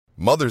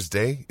Mother's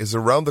Day is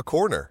around the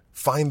corner.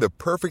 Find the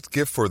perfect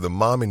gift for the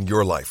mom in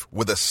your life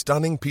with a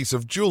stunning piece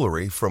of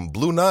jewelry from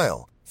Blue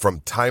Nile.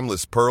 From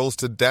timeless pearls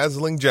to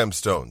dazzling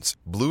gemstones,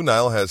 Blue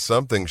Nile has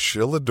something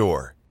she'll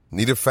adore.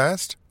 Need it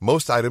fast?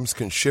 Most items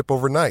can ship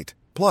overnight.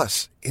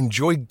 Plus,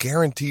 enjoy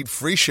guaranteed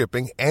free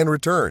shipping and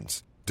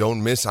returns.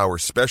 Don't miss our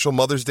special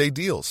Mother's Day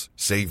deals.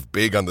 Save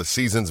big on the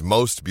season's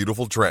most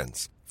beautiful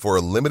trends. For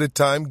a limited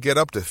time, get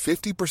up to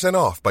 50%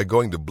 off by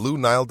going to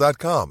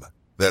BlueNile.com.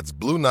 That's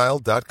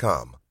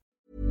BlueNile.com.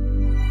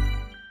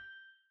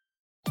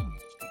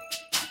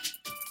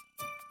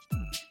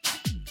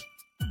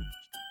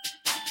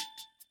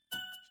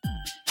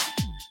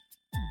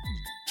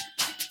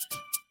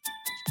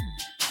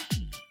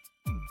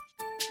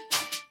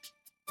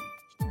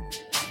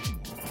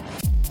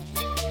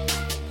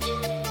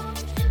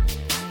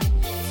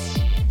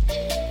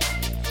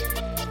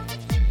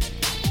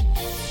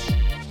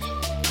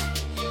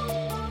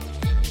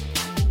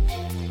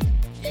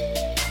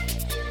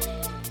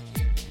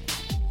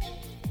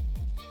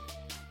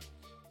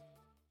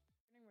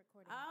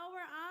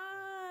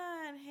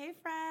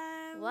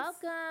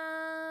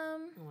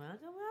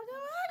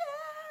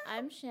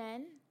 I'm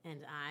Shen.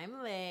 And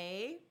I'm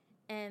Lay.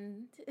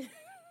 And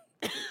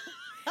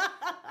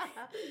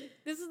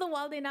this is the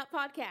Wild Day Not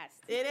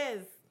podcast. It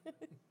is.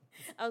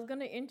 I was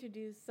going to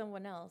introduce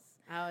someone else.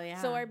 Oh,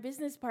 yeah. So our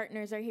business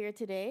partners are here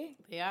today.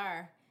 They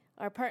are.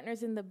 Our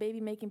partners in the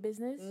baby making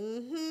business.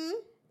 Mm-hmm.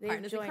 They've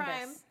Partners joined in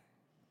crime. us.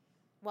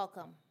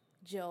 Welcome,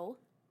 Joe.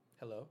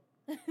 Hello.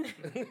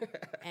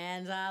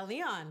 And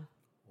Leon.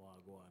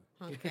 Wagwan.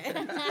 Okay.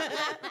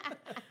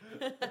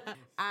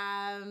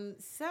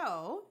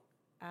 So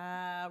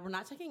we're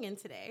not checking in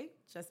today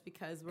just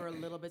because we're a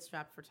little bit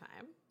strapped for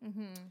time.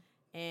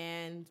 Mm-hmm.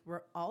 And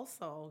we're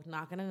also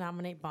not going to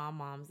nominate Bomb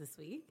Moms this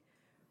week.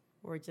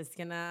 We're just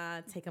going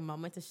to take a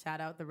moment to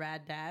shout out the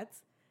rad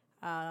dads,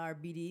 our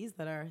BDs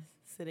that are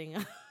sitting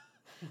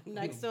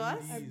next to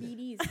us. Our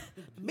BDs.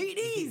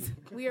 BDs!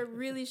 We are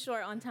really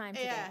short on time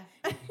today.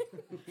 Yeah.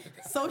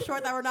 So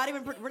short that we're not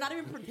even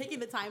taking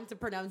the time to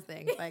pronounce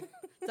things. Like,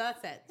 so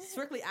that's it.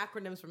 Strictly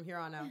acronyms from here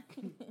on out.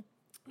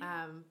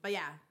 But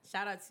yeah,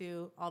 shout out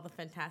to all the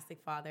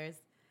fantastic fathers,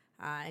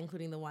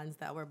 including the ones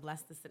that we're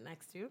blessed to sit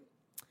next to.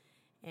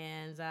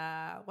 And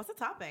what's the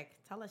topic?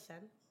 Tell us,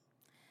 Shen.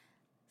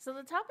 So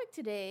the topic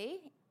today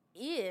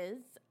is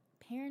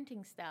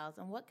parenting styles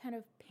and what kind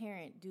of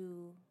parent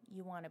do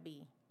you want to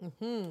be?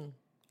 Mm-hmm.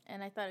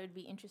 And I thought it would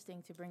be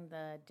interesting to bring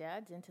the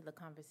dads into the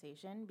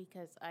conversation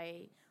because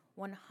I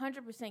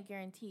 100%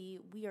 guarantee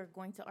we are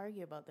going to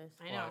argue about this.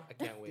 I know. I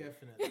can't wait.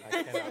 Definitely.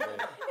 I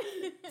cannot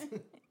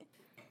wait.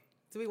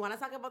 Do we want to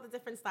talk about the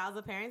different styles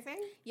of parenting?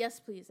 Yes,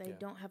 please. I Yeah.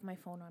 don't have my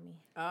phone on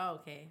me. Oh,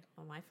 okay.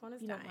 Well, my phone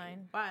is You dying, don't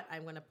mind? but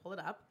I'm going to pull it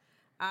up.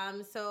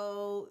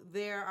 So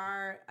there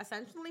are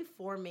essentially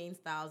 4 main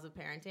styles of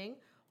parenting.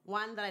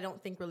 One that I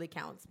don't think really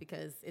counts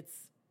because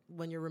it's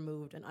when you're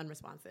removed and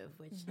unresponsive,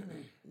 which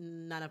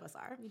none of us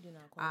are. We do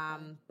not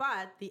qualify.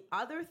 But the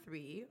other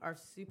 3 are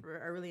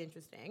really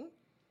interesting.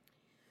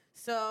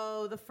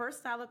 So the first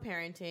style of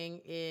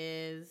parenting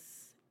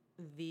is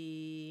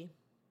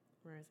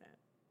where is it?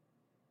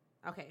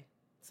 Okay.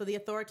 So the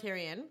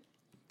authoritarian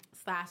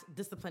 /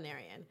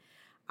 disciplinarian.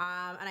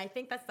 And I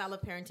think that style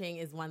of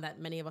parenting is one that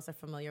many of us are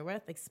familiar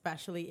with,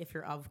 especially if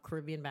you're of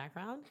Caribbean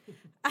background.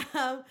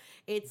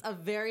 It's a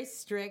very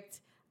strict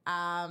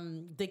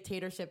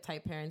dictatorship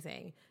type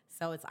parenting.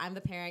 So it's I'm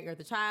the parent, you're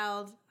the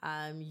child.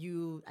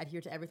 You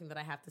adhere to everything that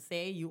I have to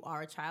say. You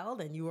are a child,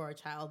 and you are a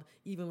child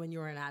even when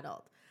you're an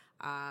adult.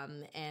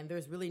 And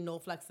there's really no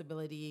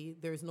flexibility.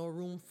 There's no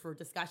room for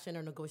discussion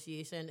or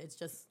negotiation. It's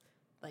just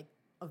like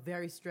a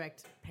very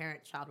strict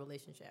parent-child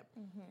relationship.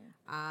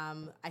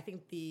 Mm-hmm. I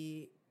think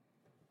the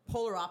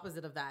polar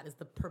opposite of that is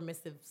the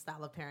permissive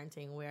style of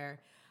parenting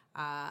where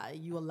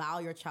you allow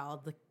your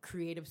child the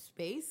creative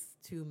space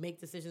to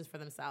make decisions for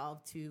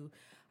themselves, to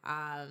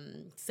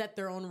set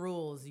their own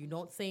rules. You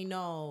don't say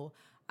no.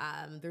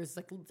 There's,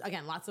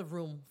 again, lots of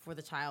room for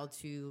the child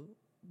to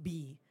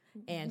be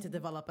and to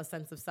develop a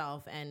sense of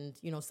self and,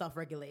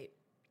 self-regulate.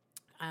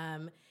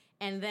 And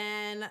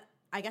then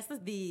I guess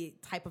the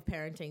type of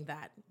parenting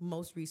that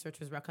most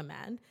researchers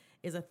recommend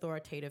is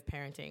authoritative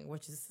parenting,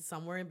 which is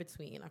somewhere in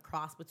between, a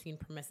cross between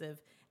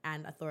permissive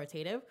and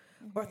authoritative,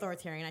 or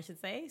authoritarian, I should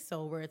say.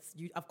 So where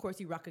of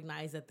course, you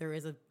recognize that there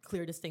is a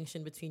clear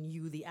distinction between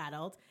you, the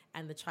adult,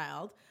 and the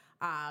child.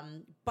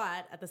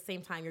 But at the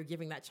same time, you're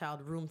giving that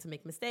child room to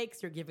make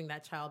mistakes. You're giving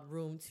that child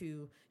room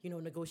to,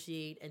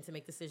 negotiate and to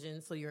make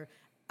decisions. So you're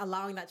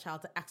allowing that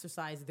child to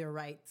exercise their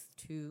rights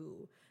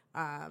to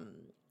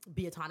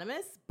be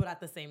autonomous, but at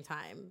the same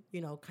time,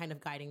 kind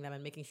of guiding them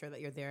and making sure that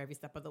you're there every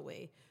step of the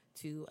way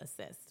to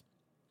assist.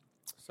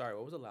 Sorry,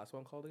 what was the last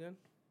one called again?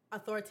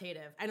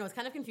 Authoritative. I know, it's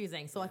kind of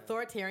confusing. So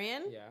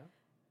authoritarian, Yeah.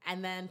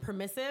 and then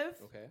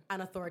permissive, Okay.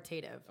 and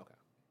authoritative. Okay.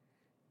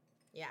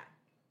 Yeah.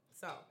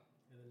 So,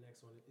 And the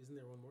next one, isn't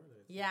there one more?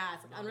 yeah,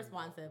 it's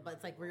unresponsive, but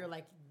it's like where you're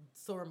like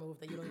so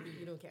removed that you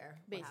don't care.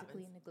 what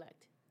Basically, happens.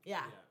 neglect.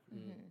 Yeah.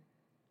 Yeah.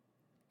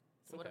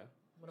 So Okay.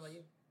 what about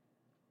you?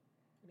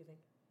 What do you think?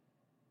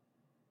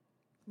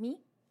 Me?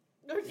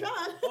 No, John.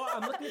 Oh,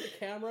 I'm looking at the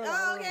camera.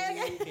 Oh,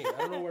 okay. I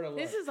don't know where to look.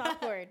 This is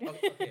awkward.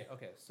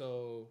 Okay.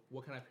 So,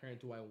 what kind of parent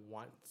do I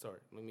want? Sorry,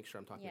 let me make sure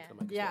I'm talking Yeah. to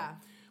the mic. as Yeah.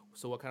 well.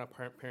 So, what kind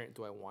of parent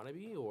do I want to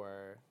be,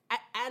 or?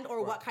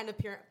 Or what kind of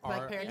parent,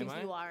 like Are- parenting am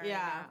I? You are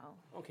Yeah. now.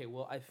 Okay,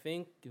 well, I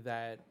think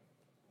that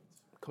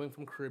coming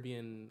from a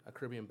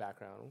Caribbean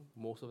background,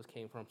 most of us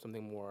came from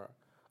something more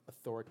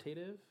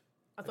authoritative.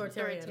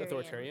 Authoritarian.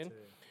 Authoritarian.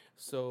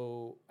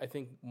 So I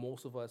think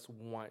most of us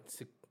want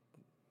to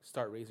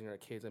start raising our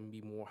kids and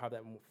have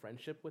that more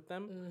friendship with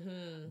them.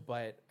 Mm-hmm.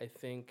 But I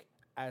think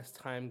as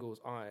time goes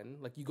on,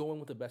 like you go in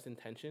with the best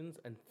intentions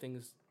and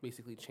things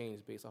basically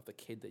change based off the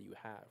kid that you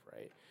have,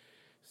 right?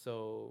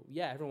 So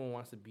yeah, everyone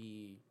wants to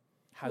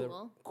have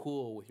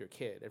cool with your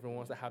kid. Everyone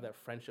wants to have that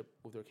friendship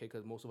with their kid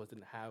because most of us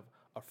didn't have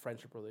a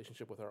friendship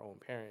relationship with our own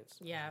parents.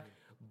 Yeah.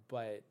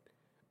 But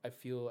I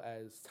feel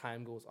as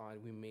time goes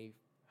on, we may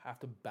have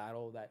to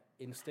battle that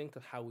instinct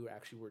of how we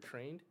were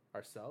trained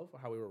ourselves or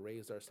how we were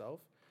raised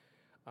ourselves.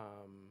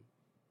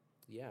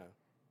 Yeah.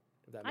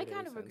 If that I made any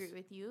kind of sense. agree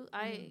with you.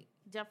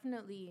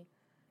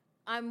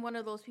 I'm one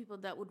of those people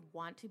that would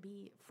want to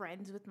be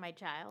friends with my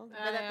child.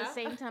 But at the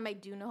same time, I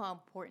do know how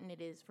important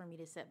it is for me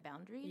to set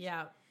boundaries.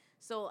 Yeah.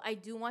 So I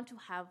do want to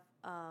have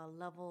a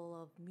level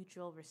of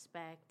mutual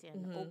respect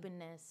and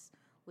openness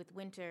with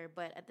Winter.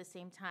 But at the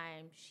same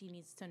time, she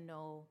needs to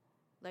know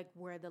like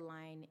where the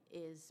line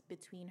is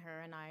between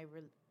her and I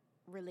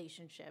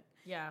relationship.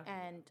 Yeah.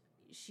 And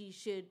she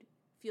should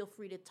feel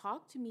free to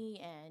talk to me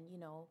and,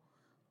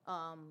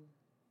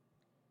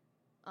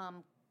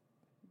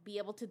 be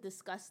able to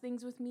discuss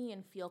things with me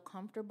and feel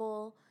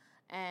comfortable.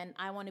 And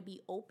I want to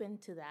be open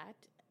to that.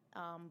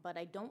 But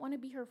I don't want to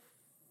be her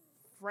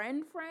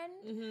friend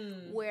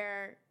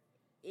where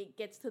it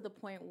gets to the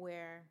point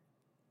where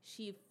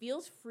she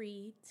feels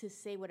free to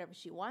say whatever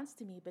she wants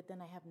to me, but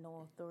then I have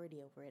no authority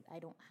over it. I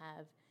don't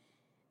have,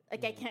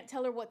 like, I can't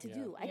tell her what to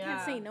do. I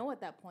can't say no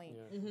at that point.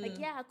 Like,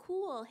 yeah,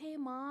 cool. Hey,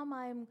 Mom,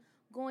 I'm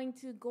going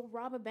to go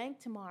rob a bank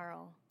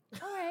tomorrow.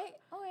 All right,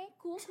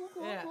 cool.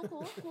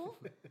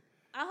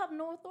 I'll have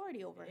no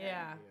authority over her.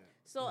 Yeah.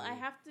 So I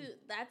have to,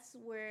 that's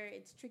where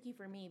it's tricky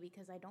for me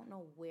because I don't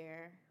know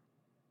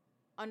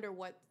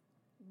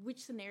which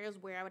scenarios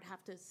where I would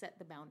have to set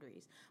the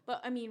boundaries. But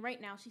I mean, right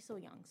now she's so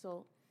young.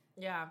 So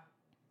Yeah.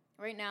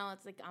 right now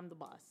it's like I'm the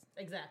boss.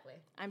 Exactly.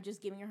 I'm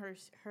just giving her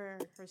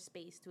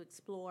space to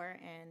explore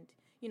and,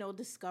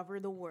 discover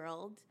the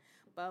world.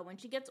 But when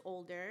she gets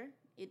older,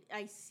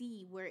 I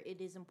see where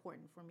it is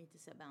important for me to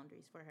set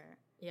boundaries for her.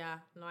 Yeah.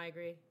 No, I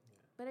agree.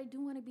 But I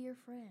do want to be her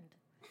friend.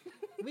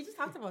 We just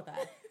talked about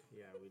that.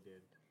 Yeah, we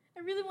did.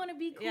 I really want to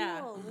be cool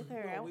Yeah. with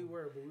her. No, we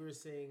were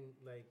saying,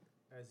 like,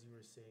 as you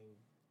were saying,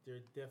 there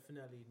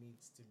definitely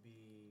needs to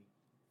be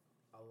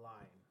a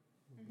line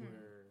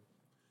where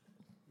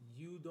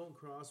you don't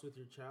cross with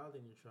your child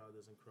and your child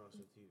doesn't cross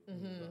with you.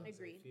 Because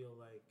Agreed. I feel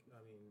like,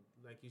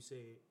 like you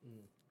say,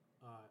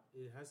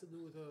 it has to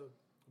do with a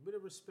bit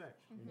of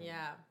respect.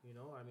 Yeah.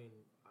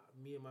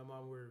 Me and my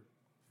mom were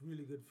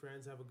really good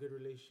friends, have a good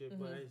relationship,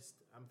 but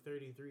I'm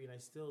 33 and I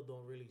still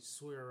don't really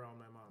swear around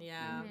my mom.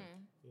 Yeah.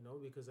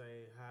 Because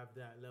I have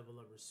that level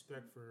of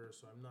respect for her.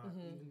 So I'm not,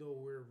 even though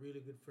we're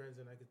really good friends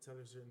and I could tell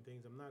her certain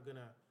things, I'm not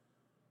gonna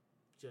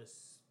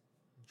just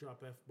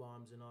drop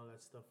F-bombs and all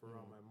that stuff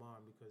around my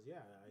mom because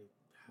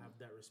I have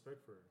that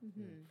respect for her.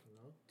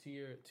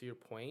 To your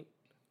point,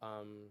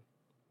 I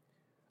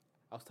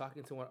was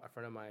talking to a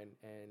friend of mine,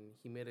 and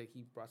he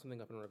brought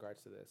something up in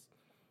regards to this.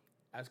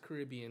 As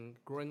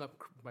growing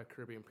up by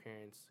Caribbean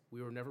parents,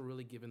 we were never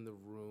really given the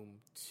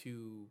room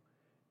to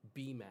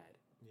be mad.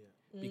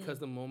 Yeah. Because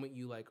the moment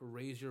you like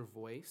raise your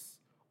voice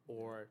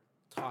or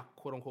talk,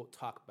 quote unquote,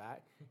 talk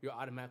back, you're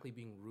automatically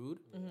being rude,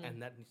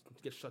 and that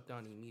gets shut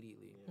down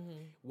immediately.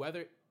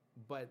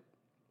 But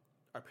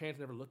our parents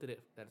never looked at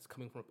it that it's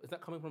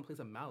not coming from a place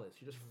of malice.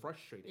 You're just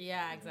frustrated.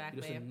 Yeah, exactly.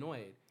 You're just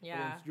annoyed. Yeah.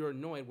 And when you're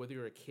annoyed, whether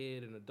you're a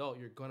kid, an adult,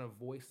 you're gonna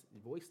voice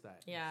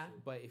that. Yeah.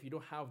 But if you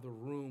don't have the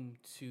room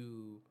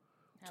to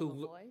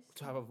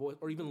Have a voice,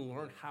 or even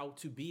learn how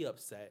to be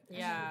upset,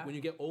 Yeah. when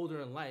you get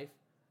older in life,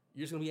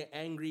 you're just gonna be an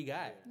angry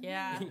guy.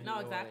 Yeah. You know No,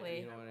 what I- exactly.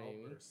 you know what I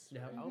mean? Outbursts, You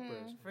have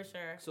outbursts. For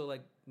sure. So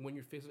like when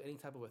you're faced with any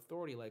type of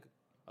authority, like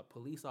a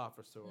police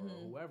officer or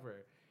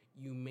whoever,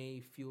 you may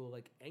feel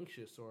like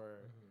anxious or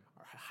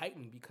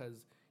heightened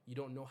because you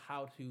don't know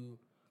how to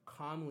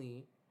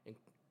calmly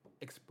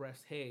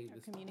express, hey, or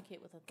this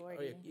communicate with oh,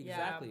 authority. yeah,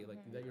 exactly,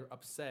 like that you're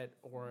upset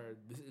or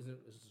this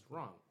is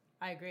wrong.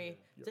 I agree.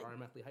 You're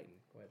automatically heightened.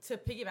 Go ahead. To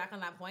piggyback on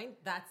that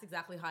point, that's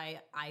exactly how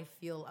I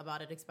feel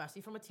about it,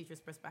 especially from a teacher's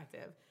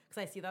perspective.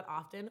 Because I see that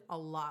often a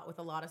lot with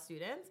a lot of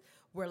students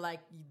where like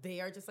they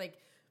are just like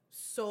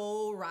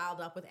so riled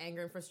up with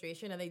anger and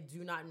frustration and they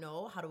do not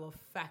know how to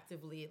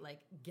effectively like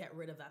get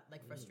rid of that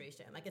like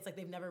frustration. Like it's like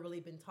they've never really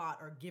been taught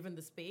or given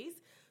the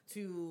space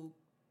to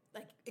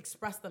like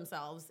express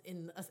themselves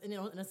in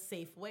a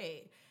safe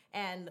way.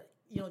 And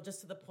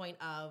just to the point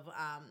of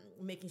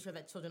making sure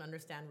that children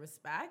understand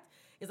respect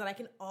is that I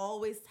can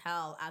always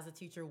tell as a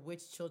teacher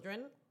which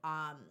children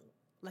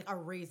like are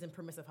raised in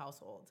permissive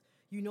households.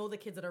 You know the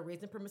kids that are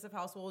raised in permissive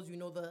households. You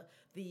know the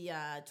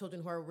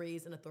children who are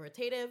raised in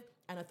authoritative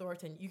and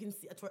authoritative. You can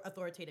see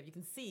authoritative. You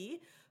can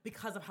see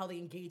because of how they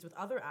engage with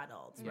other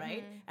adults,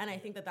 right? And I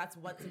think that that's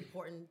what's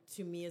important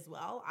to me as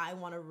well. I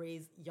want to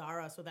raise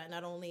Yara so that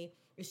not only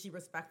is she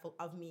respectful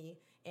of me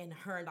and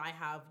her and I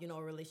have, you know,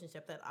 a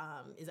relationship that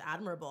is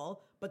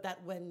admirable, but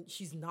that when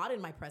she's not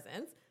in my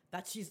presence,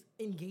 that she's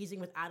engaging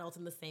with adults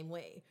in the same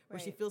way, where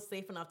she feels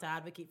safe enough to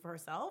advocate for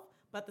herself,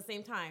 but at the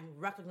same time,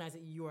 recognize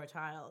that you're a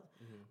child.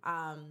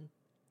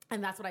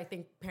 And that's what I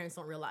think parents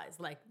don't realize.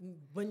 Like,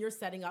 when you're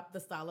setting up the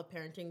style of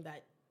parenting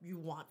that you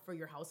want for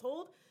your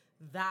household,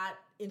 that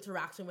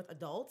interaction with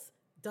adults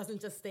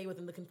doesn't just stay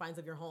within the confines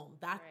of your home.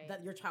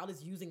 That your child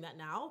is using that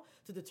now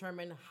to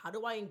determine, how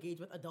do I engage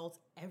with adults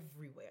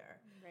everywhere?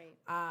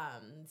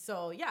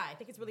 So yeah, I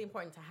think it's really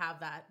important to have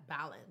that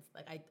balance.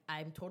 Like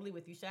I'm totally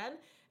with you, Shen,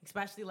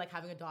 especially like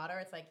having a daughter.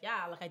 It's like,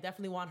 yeah, like I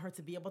definitely want her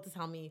to be able to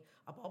tell me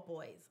about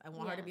boys. I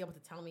want her to be able to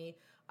tell me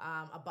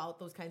about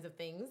those kinds of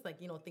things,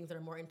 like, you know, things that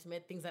are more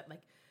intimate, things that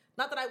like,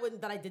 not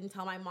that I didn't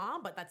tell my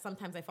mom, but that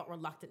sometimes I felt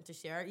reluctant to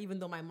share, even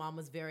though my mom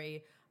was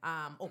very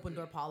open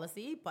door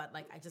policy, but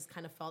like I just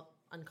kind of felt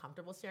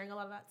uncomfortable sharing a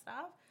lot of that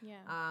stuff.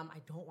 I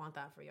don't want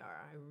that for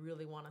Yara. I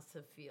really want us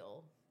to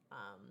feel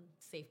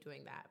safe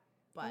doing that.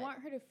 But I want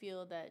her to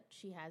feel that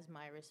she has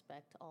my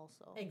respect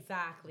also.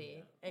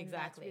 Exactly. And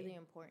that's really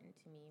important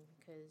to me,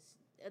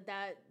 because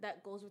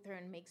that goes with her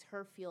and makes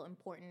her feel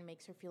important,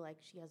 makes her feel like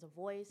she has a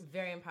voice.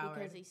 Very empowered.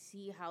 Because I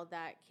see how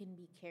that can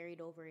be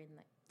carried over in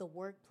the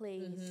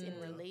workplace, in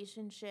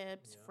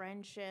relationships,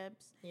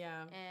 friendships.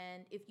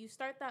 And if you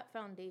start that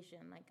foundation,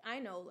 like I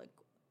know, like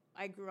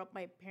I grew up,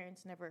 my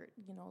parents never,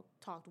 you know,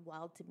 talked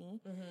wild to me.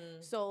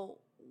 So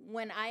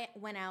when I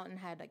went out and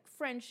had like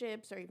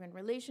friendships or even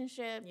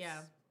relationships,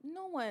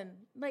 no one,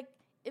 like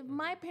if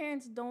my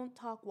parents don't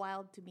talk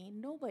wild to me,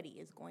 nobody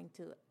is going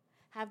to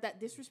have that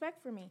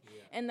disrespect for me.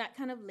 And that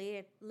kind of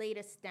laid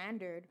a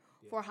standard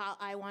for how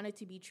I wanted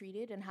to be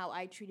treated and how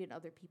I treated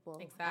other people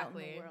out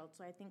in the world.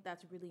 So I think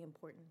that's really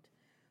important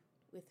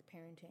with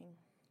parenting.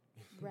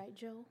 Right,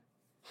 Joe?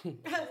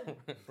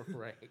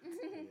 Right.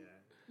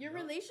 Your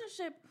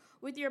relationship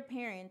with your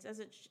parents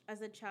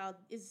as a child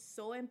is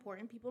so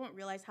important. People don't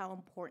realize how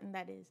important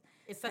that is.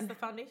 It sets the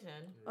foundation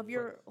of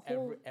your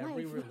whole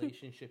every life.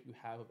 relationship you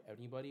have with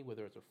anybody,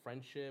 whether it's a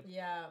friendship,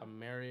 a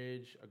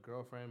marriage, a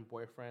girlfriend,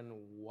 boyfriend,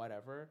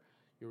 whatever,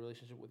 your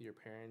relationship with your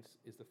parents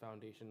is the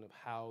foundation of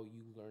how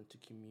you learn to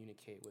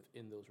communicate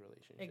within those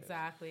relationships.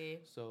 Exactly.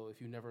 So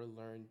if you never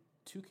learn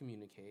to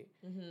communicate,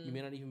 you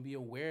may not even be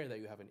aware that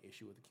you have an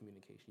issue with the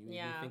communication. You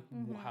may think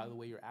how the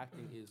way you're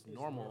acting is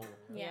normal.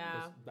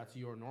 That's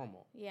your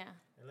normal.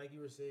 And like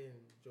you were saying,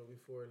 Joe,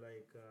 before,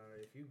 like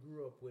if you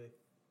grew up with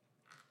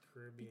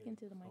Caribbean, speak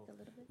into the mic a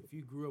little bit. If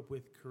you grew up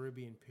with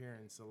Caribbean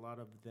parents, a lot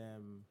of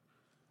them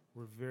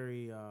were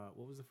very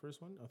what was the first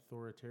one?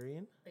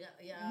 Authoritarian.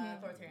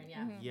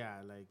 Authoritarian. Yeah,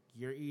 like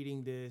you're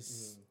eating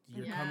this,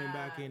 you're coming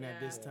back in at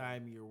this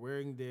time, you're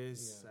wearing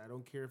this. I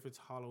don't care if it's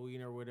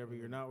Halloween or whatever.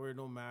 You're not wearing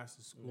no mask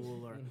to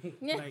school or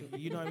like,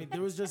 you know what I mean?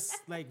 There was just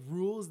like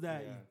rules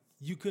that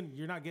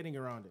you're not getting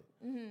around it.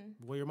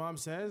 What your mom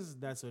says,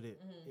 that's what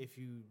it. If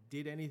you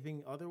did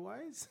anything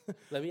otherwise,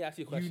 let me ask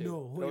you a question. You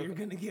know what you're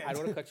gonna get. I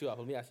don't want to cut you off.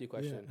 Let me ask you a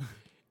question.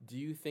 Do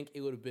you think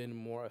it would have been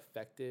more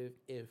effective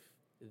if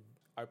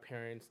our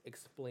parents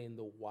explained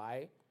the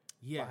why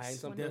behind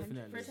something?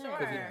 Definitely. For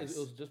sure. It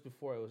was just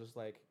before. It was just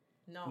like,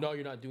 no,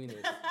 you're not doing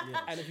this.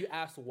 And if you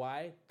ask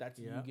why, that's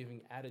you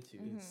giving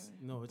attitude. It's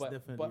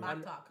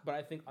definitely. But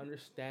I think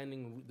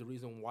understanding the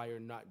reason why you're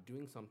not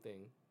doing something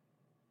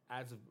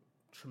adds a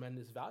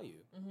tremendous value.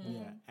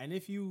 And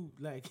if you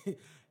like,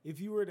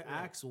 if you were to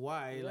ask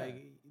why,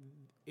 like,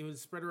 it would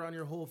spread around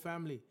your whole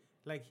family.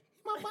 Like,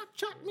 my back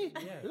chat me.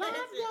 Lord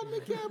God, me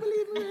can't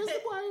believe me.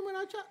 It's why when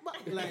I chat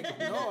back. Like,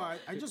 no,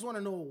 I just want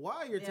to know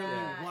why you're telling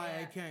me why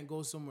I can't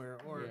go somewhere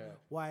or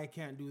why I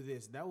can't do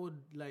this. That would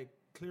like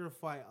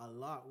clarify a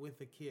lot with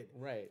the kid.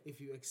 Right. If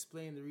you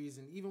explain the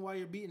reason, even why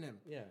you're beating him.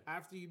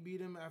 After you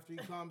beat him, after he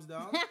calms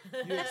down,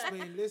 you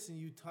explain, listen,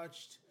 you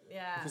touched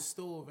the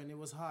stove and it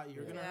was hot.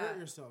 You're going to hurt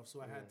yourself.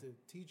 So I had to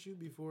teach you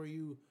before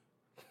you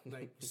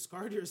like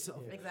scarred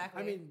yourself.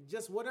 Exactly. I mean,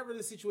 just whatever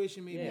the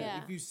situation may be.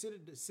 If you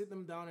sit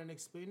them down and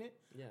explain it,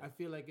 I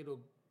feel like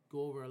it'll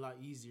go over a lot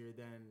easier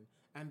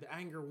and the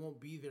anger won't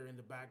be there in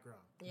the background.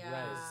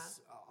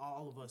 Because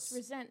all of us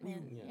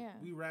resentment.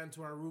 We ran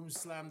to our rooms,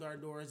 slammed our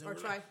doors, and or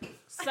try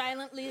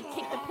silently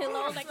kick the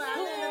pillow like,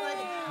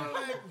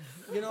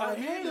 you know, I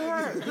hate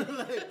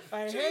her.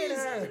 I hate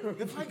her.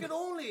 If I could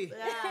only.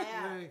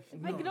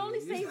 If I could only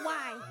say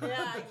why.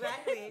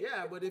 Exactly.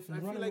 But if I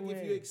feel like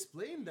if you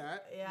explain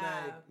that,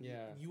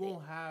 you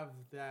won't have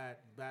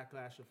that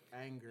backlash of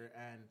anger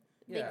and.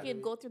 They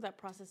could go through that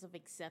process of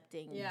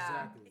accepting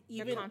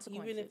the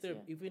consequences.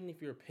 Even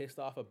if you're pissed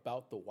off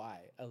about the why,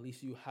 at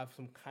least you have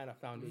some kind of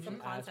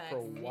foundation as for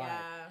why.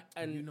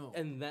 And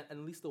and that at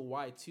least the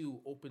why too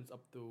opens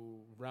up the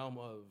realm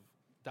of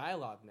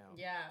dialogue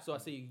now. So I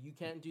say you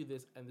can't do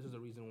this and this is the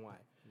reason why.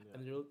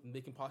 And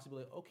they can possibly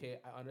be like, okay,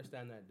 I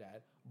understand that,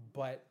 Dad,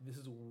 but this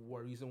is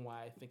one reason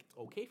why I think it's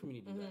okay for me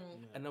to do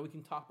that. And then we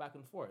can talk back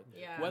and forth.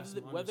 Yeah.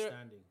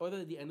 Whether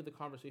at the end of the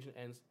conversation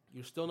ends,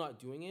 you're still not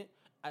doing it,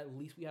 at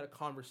least we had a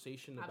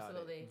conversation about it.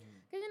 Absolutely.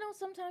 Because,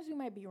 sometimes we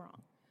might be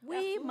wrong.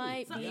 Absolutely. We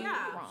might be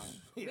wrong.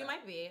 We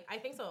might be. I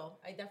think so.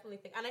 I definitely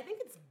think. And I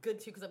think it's good,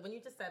 too, because when you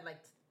just said,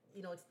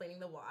 explaining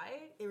the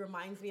why, it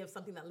reminds me of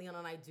something that Leon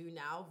and I do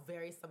now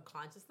very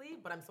subconsciously,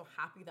 but I'm so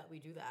happy that we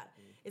do that.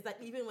 Is that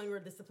even when we're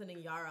disciplining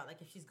Yara,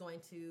 if she's going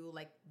to,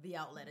 the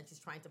outlet and she's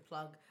trying to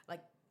plug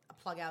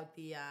out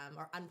the,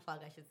 or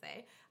unplug, I should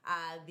say,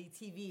 the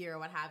TV or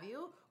what have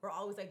you, we're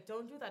always like,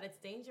 don't do that, it's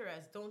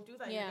dangerous, don't do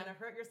that, you're gonna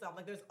hurt yourself.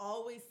 There's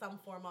always some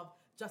form of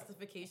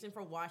justification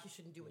for why she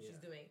shouldn't do what she's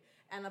doing.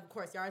 And of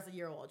course, Yara's a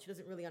year old. She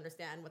doesn't really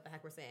understand what the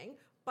heck we're saying.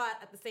 But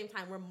at the same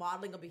time, we're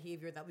modeling a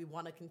behavior that we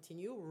want to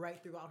continue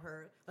right throughout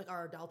her,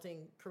 our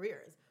adulting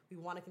careers. We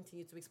want to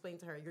continue to explain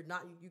to her,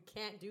 you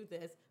can't do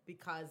this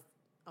because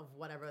of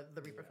whatever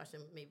the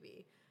repercussion may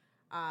be.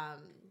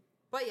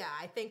 But yeah,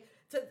 I think,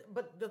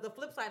 but the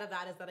flip side of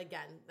that is that,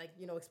 again,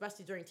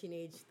 especially during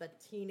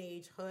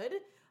teenagehood,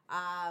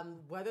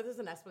 whether there's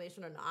an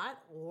explanation or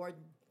not, or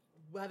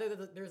whether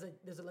there's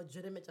a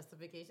legitimate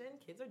justification,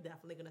 kids are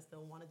definitely going to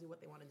still want to do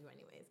what they want to do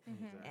anyways.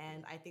 Exactly.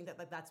 And I think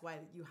that that's why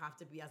you have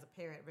to be, as a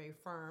parent, very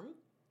firm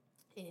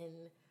in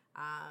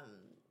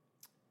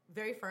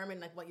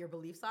what your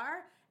beliefs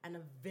are, and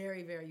a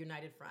very, very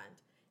united front.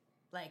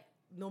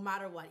 No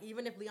matter what,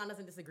 even if Leon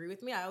doesn't disagree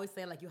with me, I always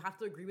say, you have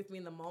to agree with me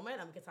in the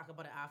moment, and we can talk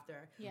about it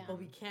after. Yeah. But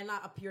we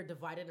cannot appear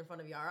divided in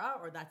front of Yara,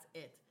 or that's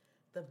it.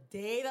 The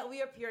day that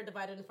we appear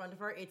divided in front of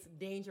her, it's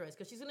dangerous,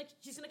 because she's gonna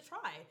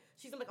try.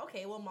 She's gonna be like,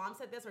 okay, well, Mom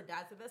said this or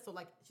Dad said this, so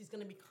she's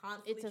gonna be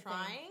constantly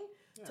trying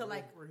to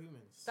we're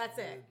humans. That's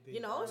it.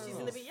 She's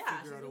gonna be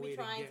she's gonna be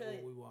trying to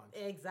what we want.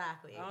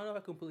 Exactly. I don't know if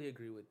I completely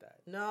agree with that.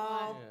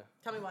 No. Yeah.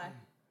 Tell me why.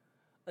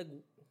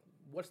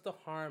 What's the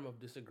harm of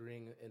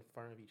disagreeing in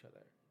front of each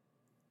other?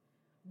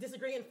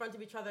 Disagreeing in front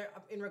of each other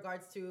in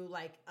regards to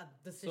a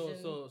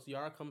decision. So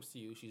Yara comes to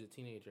you. She's a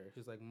teenager.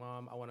 She's like,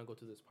 Mom, I want to go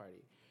to this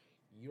party.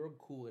 You're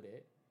cool with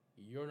it.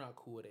 You're not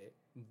cool with it,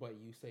 but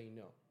you say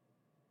no.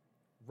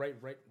 Right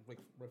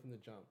from the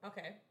jump.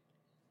 Okay.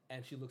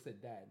 And she looks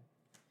at Dad.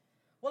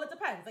 Well, it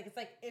depends.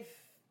 If.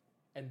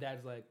 And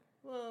Dad's like,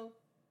 well,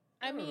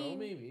 I don't know,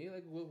 maybe.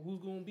 Who's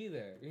going to be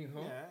there? Yeah,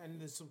 and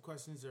there's some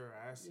questions that are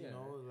asked.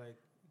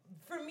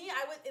 For me,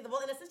 I would.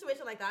 Well, in a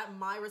situation like that,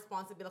 my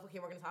response would be okay,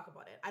 we're going to talk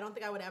about it. I don't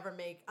think I would ever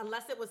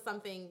unless it was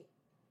something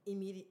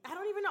immediate. I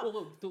don't even know.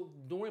 Well,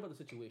 don't worry about the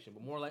situation,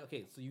 but more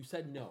okay, so you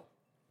said no.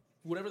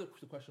 Whatever the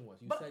question was,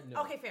 said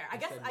no. Okay, fair. I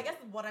guess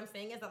what I'm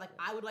saying is that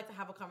I would like to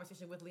have a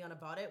conversation with Leon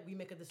about it. We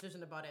make a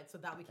decision about it so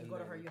that we can go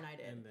to her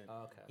united.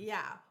 Okay.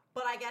 Yeah,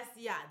 but I guess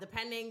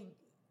depending.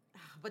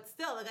 But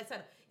still, like I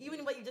said,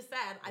 even what you just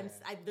said,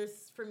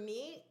 there's for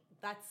me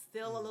that's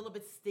still a little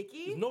bit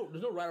sticky.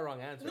 There's no right or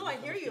wrong answer. No, I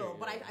hear you,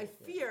 but I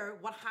fear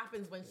what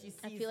happens when she sees.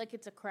 I feel like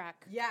it's a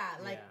crack. Yeah,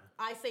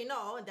 I say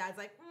no, and Dad's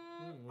like,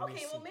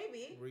 okay, well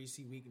maybe. Where you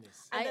see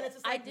weakness. And then it's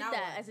just I did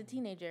that as a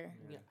teenager.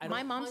 Yeah.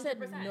 My mom said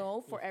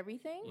no for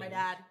everything.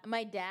 Yeah.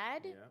 My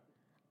dad,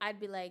 I'd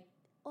be like,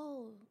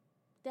 oh,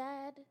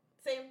 Dad.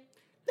 Same.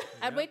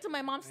 I'd wait till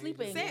my mom's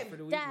sleeping.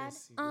 Same. Dad,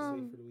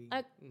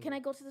 can I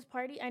go to this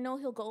party? I know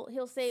he'll go.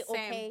 He'll say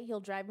okay. He'll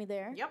drive me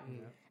there. Yep.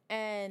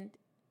 And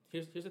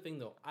here's the thing,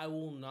 though. I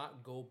will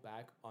not go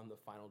back on the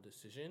final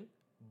decision,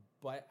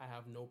 but I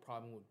have no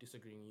problem with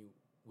disagreeing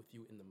with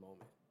you in the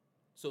moment.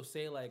 So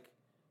say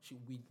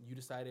you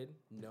decided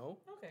no.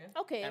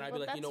 Okay. And I'd be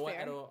like, you know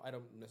fair. what? I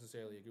don't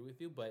necessarily agree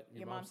with you, but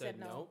your mom said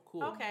no.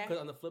 Cool. Okay.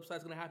 Because on the flip side,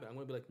 it's gonna happen. I'm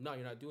gonna be like, no,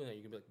 you're not doing that.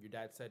 You're gonna be like, your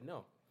dad said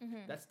no.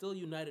 Mm-hmm. That's still a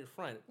united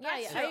front. Yeah,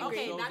 I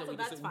agree. Okay,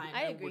 that's fine.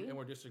 I agree. And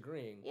we're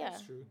disagreeing. Yeah,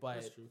 that's true. But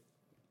that's true.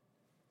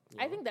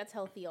 I think that's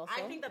healthy. Also,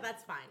 I think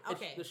that's fine.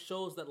 Okay. It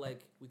shows that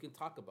we can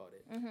talk about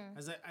it.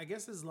 Mm-hmm. I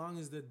guess as long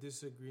as the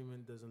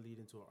disagreement doesn't lead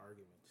into an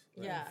argument.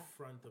 In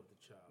front of the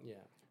child. Yeah.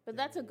 But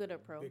that's a good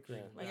approach.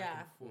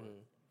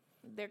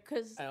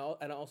 Because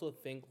and I also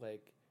think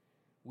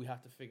we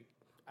have to figure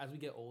as we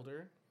get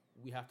older,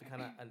 we have to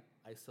kind of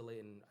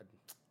isolate and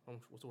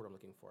what's the word I'm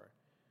looking for?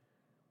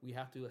 We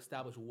have to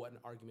establish what an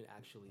argument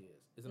actually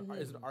is.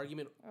 Is an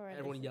argument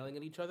everyone yelling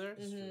at each other,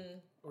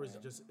 or is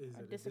it just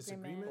a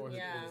disagreement? Or is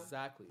it,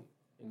 exactly.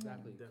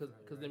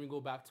 Because then we go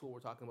back to what we're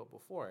talking about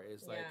before.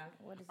 Is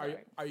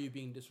are you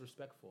being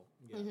disrespectful?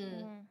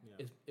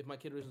 Yeah. If my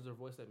kid raises her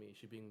voice at me, is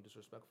she being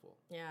disrespectful?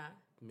 Yeah.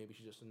 Maybe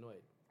she's just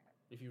annoyed.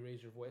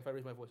 If I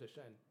raise my voice at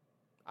Shen,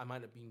 I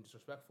might not be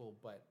disrespectful,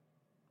 but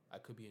I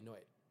could be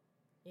annoyed.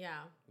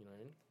 Yeah. You know what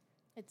I mean?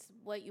 it's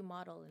what you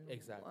model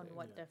and on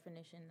what Yeah.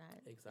 definition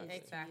that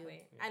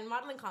Exactly. And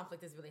modeling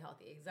conflict is really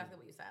healthy. Exactly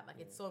what you said. Like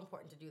it's so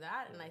important to do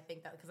that. And I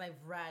think that because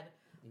I've read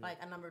like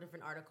a number of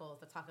different articles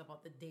that talk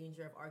about the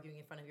danger of arguing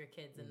in front of your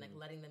kids and like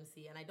letting them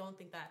see. And I don't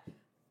think that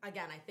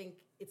again, I think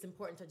it's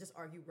important to just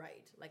argue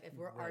right. Like if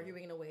we're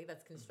arguing in a way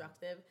that's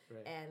constructive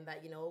and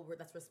that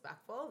that's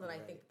respectful, then I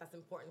think that's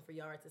important for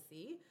Yara to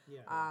see.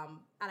 Yeah.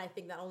 And I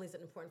think not only is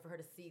it important for her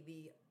to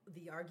see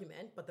the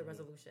argument, but the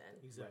resolution.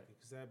 Exactly,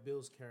 because that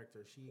builds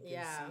character. She can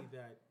see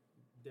that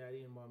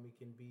daddy and mommy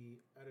can be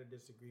at a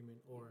disagreement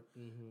or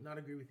not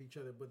agree with each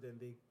other, but then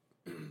they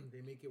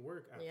make it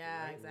work after,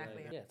 right?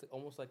 Exactly. Yeah, it's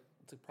almost like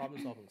it's like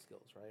problem solving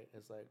skills, right?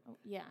 It's like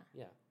yeah,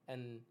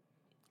 and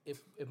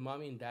if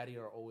mommy and daddy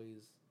are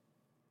always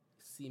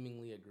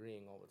seemingly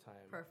agreeing all the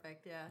time,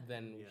 perfect,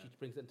 then she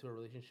brings it into a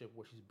relationship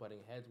where she's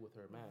butting heads with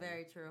her man.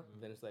 Very true.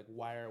 Then it's like,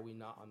 why are we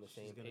not on the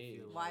same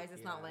page? Why is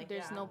this not like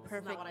there's no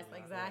perfect? Not what I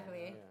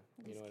exactly.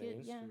 Yeah. You know what I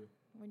mean? Yeah,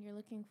 when you're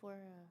looking for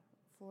a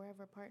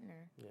forever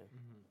partner, yeah,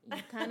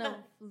 you kind of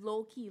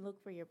low key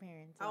look for your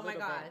parents. Oh my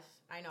gosh,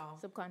 I know.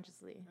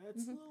 Subconsciously,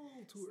 it's a little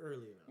too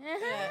early now.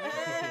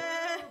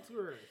 A little too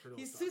early for those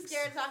He's thoughts. too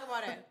scared to talk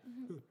about it.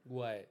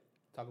 What?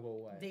 Talk about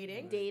what?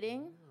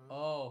 Dating.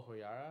 Oh, for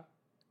Yara?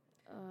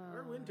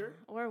 Or Winter.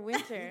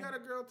 Winter. You got a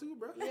girl too,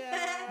 bro.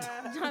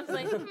 Yeah. John's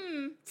like,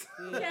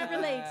 can't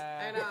relate.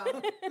 I know.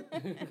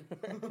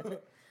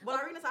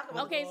 What are we gonna talk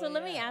about? Okay, so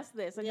let me ask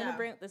this. I'm gonna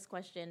bring up this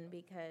question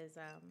because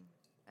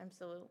I'm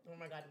so oh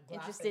my God,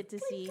 interested to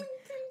see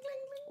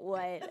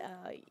what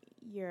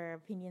your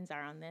opinions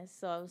are on this.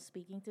 So I was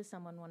speaking to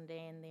someone one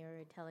day, and they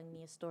were telling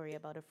me a story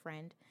about a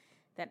friend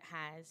that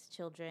has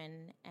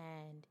children,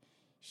 and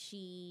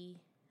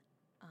she,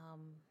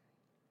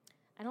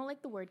 I don't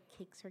like the word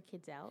kicks her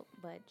kids out,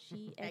 but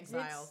she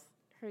exits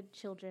her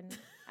children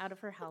out of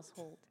her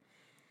household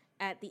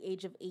at the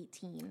age of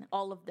 18,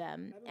 all of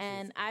them.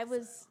 And I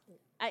was,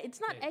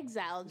 it's not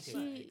exiled.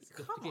 She,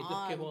 come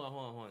on. Okay, hold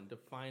on.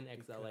 Define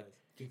exile. Like,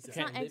 you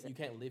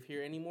can't live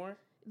here anymore?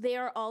 They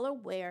are all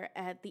aware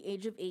at the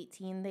age of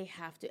 18, they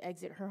have to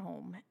exit her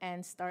home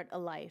and start a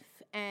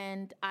life.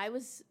 And I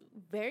was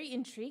very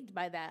intrigued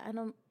by that.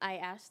 And I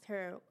asked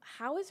her,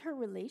 how is her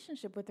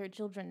relationship with her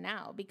children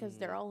now? Because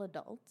they're all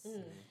adults.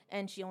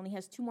 And she only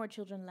has 2 more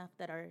children left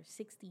that are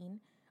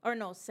 17.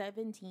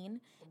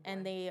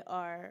 And they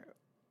are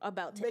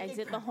about to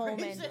exit the home.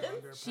 And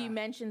she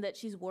mentioned that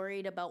she's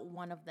worried about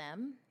one of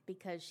them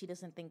because she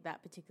doesn't think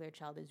that particular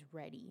child is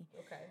ready.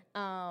 Okay.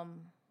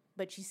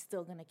 But she's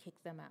still gonna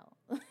kick them out.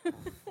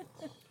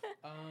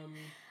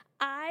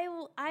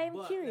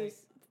 I'm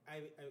curious.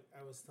 Like,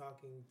 I was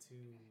talking to.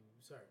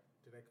 Sorry,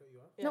 did I cut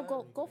you off? No,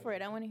 go for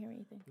it. I want to hear what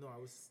you think. No,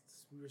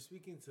 we were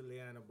speaking to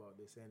Leanne about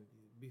this, and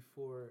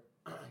before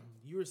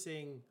you were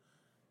saying,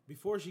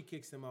 before she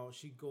kicks them out,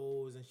 she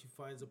goes and she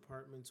finds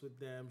apartments with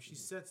them. She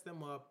sets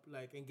them up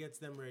and gets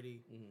them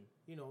ready.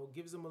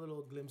 Gives them a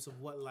little glimpse of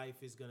what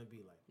life is gonna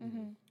be like.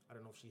 I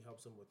don't know if she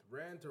helps them with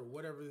rent or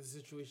whatever the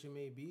situation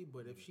may be,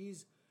 but if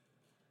she's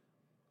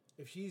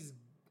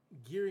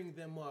gearing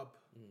them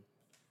up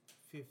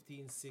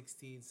 15,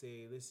 16,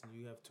 say, listen,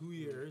 you have 2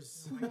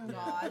 years. Oh my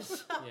gosh.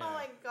 Oh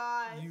my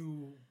gosh.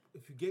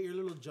 If you get your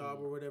little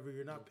job or whatever,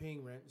 you're not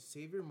paying rent,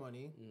 save your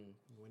money.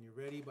 When you're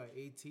ready by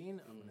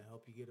 18, I'm going to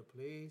help you get a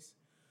place.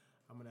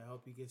 I'm going to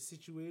help you get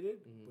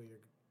situated, but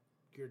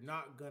you're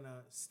not going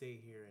to stay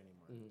here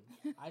anymore.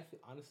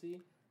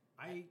 Honestly,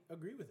 I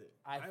agree with it.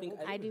 I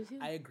do too.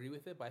 I agree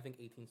with it, but I think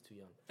 18's too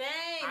young.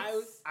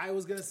 Thanks. I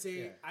was gonna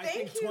say I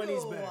think 20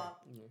 is better.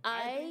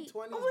 I think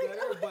 20 is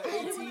better, but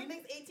 18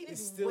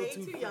 is still way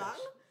too young.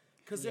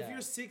 Because if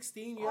you're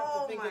 16, you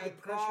have to think of the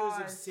pressures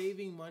of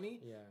saving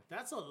money. Yeah,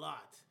 that's a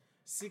lot.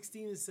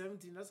 16 and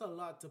 17, that's a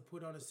lot to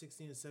put on a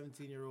 16 and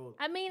 17-year-old.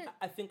 I mean,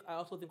 I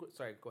also think.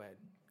 Sorry, go ahead.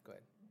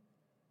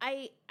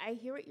 I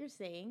hear what you're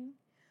saying,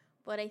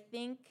 but I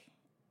think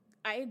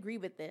I agree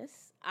with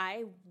this.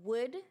 I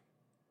would.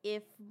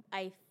 If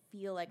I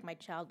feel like my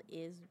child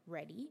is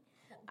ready,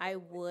 I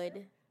would.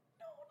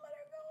 No,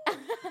 let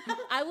her go.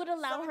 I would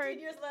allow her. 17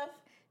 years left.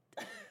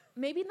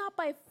 Maybe not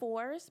by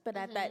force, but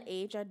at that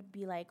age, I'd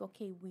be like,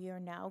 okay, we are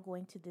now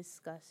going to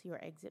discuss your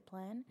exit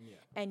plan,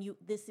 and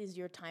this is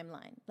your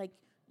timeline. Like,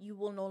 you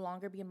will no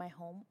longer be in my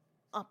home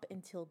up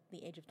until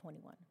the age of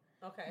 21.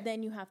 Okay.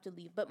 Then you have to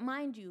leave. But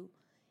mind you,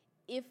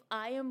 if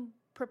I am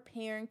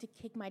preparing to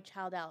kick my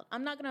child out,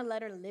 I'm not gonna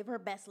let her live her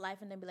best life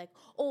and then be like,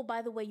 oh,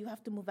 by the way, you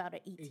have to move out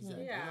at 18.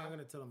 Exactly. Yeah. You're not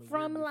gonna tell them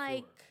From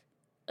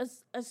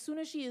as soon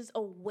as she is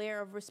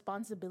aware of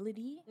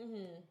responsibility,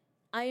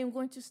 I am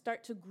going to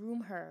start to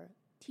groom her,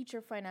 teach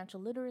her financial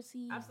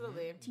literacy,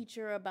 Absolutely. teach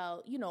her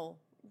about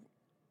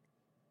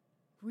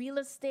real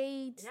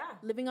estate,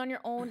 living on your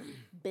own,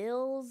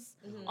 bills,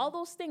 all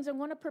those things. I'm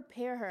going to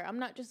prepare her. I'm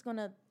not just going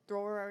to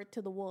throw her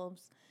to the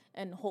wolves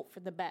and hope for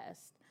the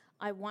best.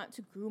 I want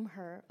to groom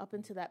her up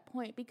until that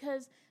point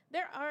because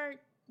there are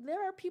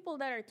people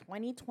that are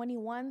 20,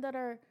 21 that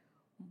are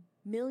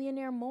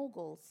millionaire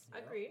mogues.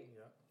 Agreed.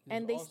 Yeah.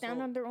 And they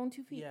stand on their own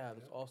 2 feet. Yeah,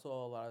 there's also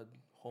a lot of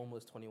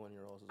homeless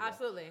 21-year-olds as well.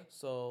 Absolutely.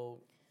 So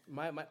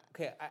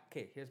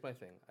here's my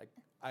thing.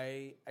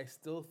 I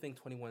still think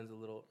 21 is a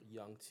little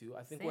young too.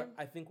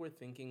 I think we're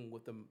thinking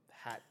with the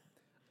hat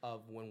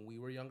of when we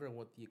were younger and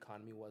what the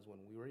economy was when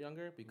we were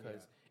younger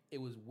because it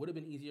would have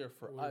been easier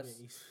for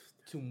us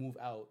to move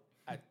out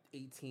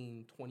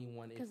 18,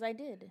 21. Because I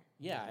did.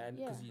 Yeah, and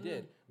because you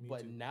did.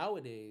 But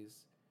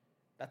nowadays,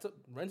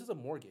 rent is a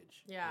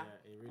mortgage. Yeah.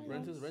 It really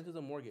Rent is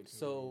a mortgage.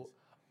 So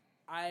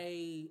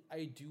I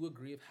do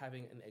agree with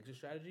having an exit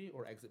strategy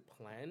or exit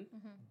plan,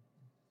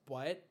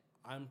 but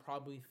I'm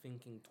probably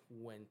thinking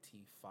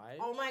 25.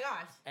 Oh my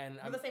gosh. And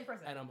We're the same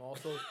person. And I'm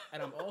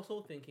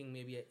also thinking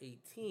maybe at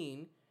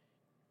 18,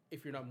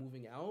 if you're not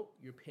moving out,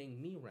 you're paying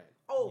me rent.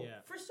 Oh,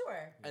 for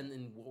sure. And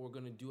then what we're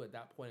gonna do at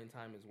that point in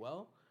time as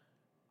well,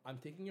 I'm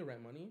taking your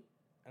rent money,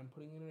 I'm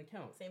putting it in an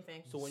account. Same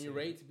thing. So when you're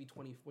ready to be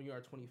when you are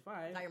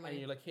 25, Got your money. and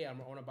you're like, hey, I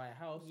want to buy a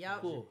house.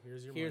 Yep. Cool.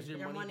 Here's your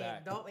your money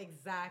back. Don't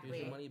exactly.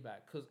 Here's your money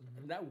back, because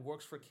that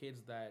works for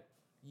kids that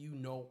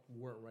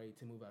weren't ready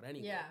to move out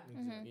anyway. Yeah.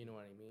 You know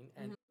what I mean?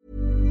 And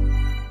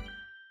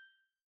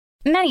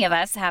Many of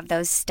us have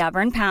those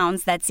stubborn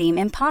pounds that seem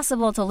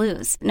impossible to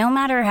lose, no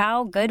matter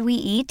how good we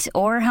eat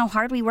or how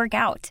hard we work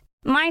out.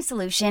 My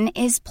solution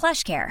is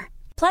PlushCare.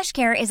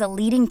 PlushCare is a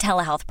leading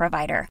telehealth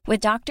provider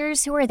with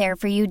doctors who are there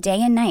for you day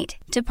and night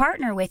to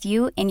partner with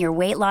you in your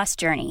weight loss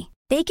journey.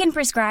 They can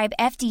prescribe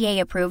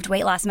FDA-approved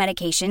weight loss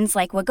medications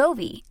like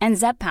Wegovy and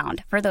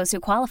Zepbound for those who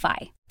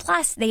qualify.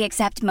 Plus, they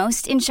accept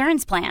most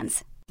insurance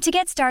plans. To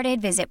get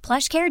started, visit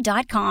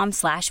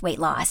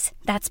plushcare.com/weightloss.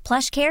 That's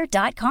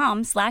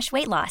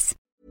plushcare.com/weightloss.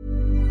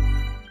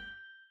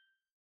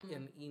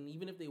 and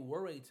even if they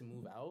were ready to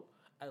move out,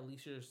 at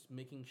least you're just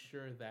making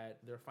sure that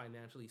they're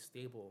financially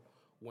stable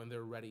when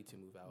they're ready to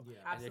move out. Yeah.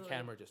 And Absolutely. your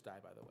camera just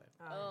died, by the way.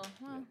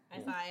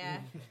 I saw,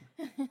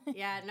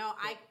 yeah, no,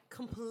 I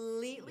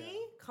completely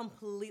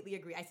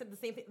agree. I said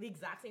the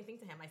exact same thing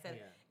to him. I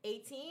said,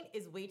 18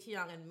 is way too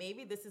young, and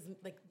maybe this is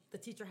like the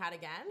teacher had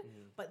again,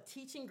 but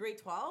teaching grade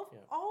 12,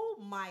 oh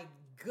my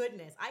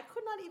goodness. I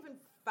could not even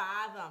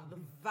fathom the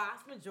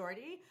vast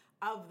majority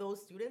of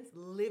those students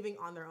living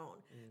on their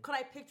own. Could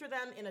I picture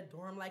them in a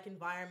dorm-like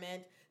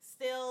environment,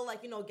 still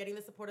like, getting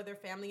the support of their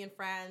family and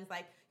friends,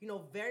 like,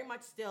 very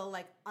much still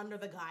like under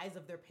the guise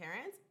of their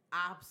parents?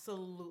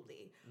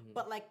 Absolutely.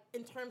 But like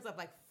in terms of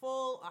like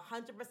full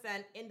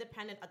 100%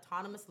 independent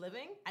autonomous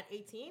living at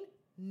 18,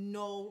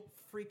 no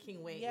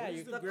freaking way. Yeah,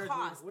 the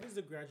cost. What is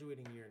the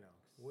graduating year now?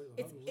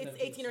 It's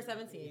 18 or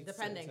 17,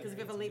 depending, because if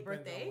you have a late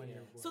birthday.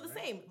 So the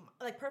same,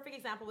 like perfect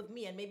example with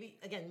me, and maybe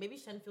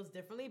Shen feels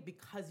differently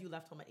because you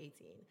left home at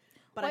 18.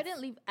 But I didn't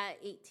leave at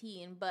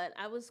 18, but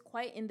I was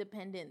quite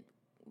independent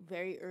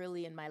very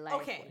early in my life.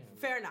 Okay,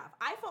 fair enough.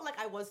 I felt like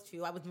I was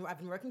too. I've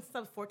been working since I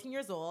was 14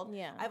 years old.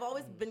 Yeah. I've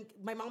always been,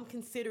 my mom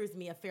considers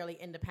me a fairly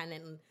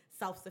independent and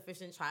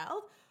self-sufficient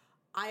child.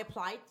 I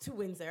applied to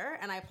Windsor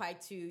and I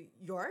applied to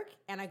York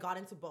and I got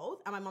into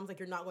both. And my mom's like,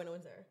 you're not going to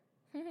Windsor.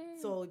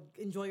 So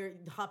enjoy your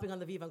hopping on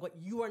the Viva. And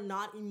you are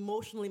not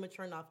emotionally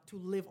mature enough to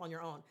live on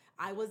your own.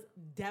 I was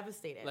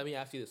devastated. Let me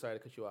ask you this. Sorry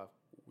to cut you off.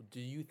 Do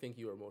you think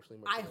you were emotionally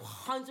mature? I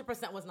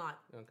 100% was not.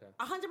 Okay.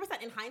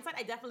 100%. In hindsight,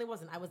 I definitely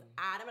wasn't. I was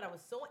adamant. I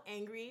was so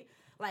angry.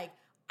 Like,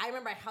 I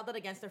remember I held it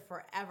against her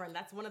forever. And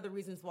that's one of the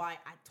reasons why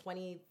at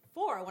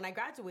 24, when I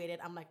graduated,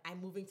 I'm like, I'm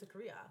moving to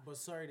Korea. But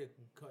sorry to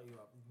cut you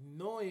off.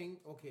 Knowing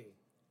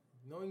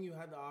you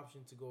had the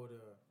option to go to...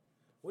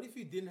 What if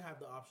you didn't have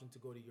the option to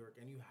go to York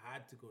and you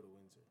had to go to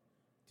Windsor?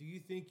 Do you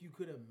think you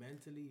could have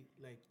mentally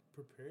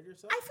prepared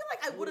yourself? I feel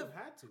like I would have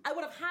had to. I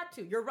would have had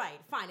to. You're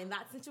right. Fine. In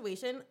that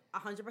situation,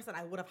 100%,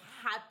 I would have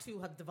had to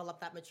have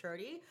developed that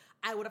maturity.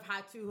 I would have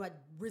had to have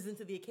risen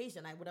to the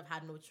occasion. I would have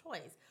had no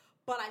choice.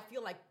 But I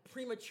feel like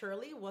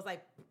prematurely was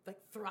like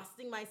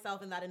thrusting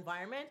myself in that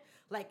environment.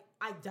 Like,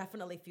 I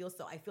definitely feel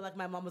so. I feel like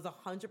my mom was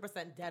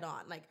 100% dead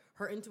on. Like,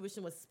 her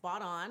intuition was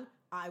spot on.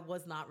 I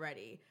was not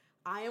ready.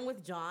 I am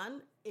with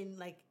John in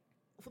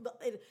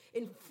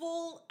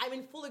full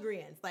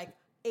agreement. Like,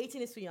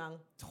 18 is too young,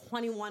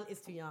 21 is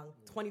too young,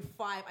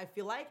 25, I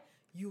feel like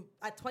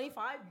at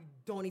 25, you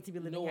don't need to be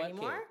living here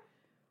anymore.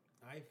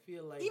 I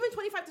feel like even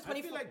 25 to 24.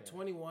 I feel like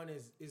 21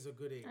 is a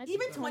good age.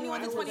 Even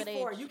 21 to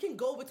 24, age. you can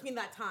go between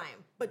that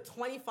time. But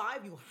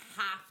 25, you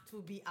have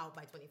to be out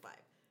by 25.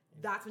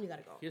 That's when you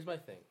gotta go. Here's my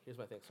thing.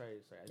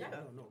 Sorry.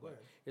 No, go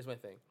ahead. Here's my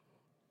thing.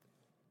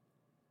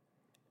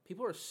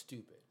 People are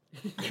stupid.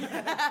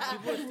 I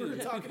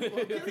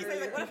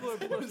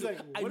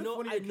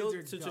know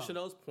to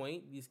Chanel's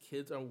point, these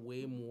kids are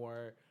way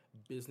more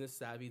business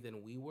savvy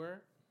than we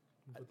were.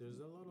 But there's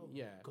a lot of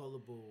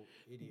gullible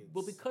idiots.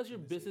 But because you're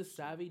business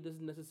savvy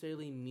doesn't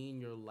necessarily mean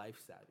you're life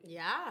savvy.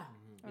 Yeah.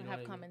 Or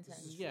have common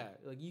sense. Yeah,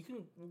 like you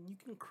can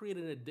create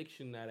an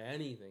addiction out of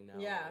anything now.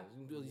 Yeah.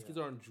 These kids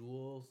are on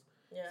Juuls.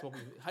 Yeah.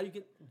 Smoking, how do you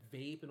get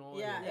vape and all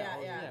Yeah,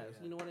 that? yeah.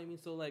 So you know what I mean?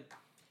 So like,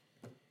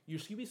 you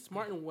should be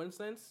smart in one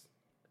sense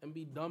and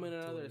be dumb in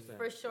another sense.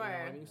 For sure. You know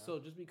what I mean? So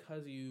just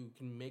because you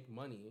can make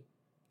money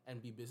and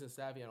be business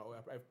savvy and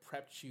I've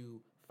prepped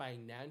you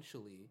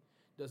financially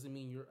doesn't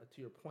mean you're,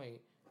 to your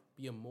point,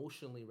 be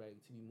emotionally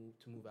ready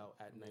to move out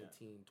at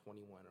 19,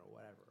 21 or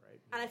whatever, right?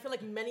 And I feel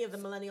like many of the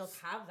millennials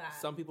have that.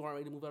 Some people aren't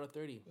ready to move out at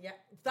 30. Yeah,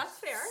 that's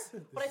fair.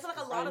 But I feel like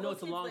a lot of those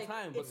it's a kids, long like,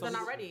 time, but they're some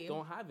not people ready.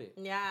 don't have it.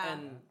 Yeah.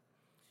 And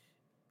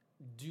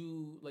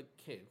to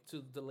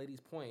the lady's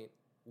point,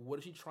 what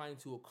is she trying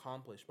to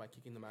accomplish by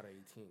kicking them out at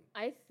 18?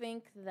 I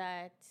think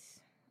that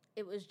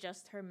it was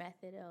just her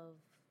method of,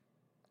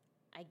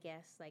 I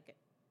guess, like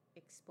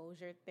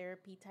exposure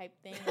therapy type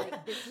thing.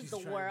 Like, this is the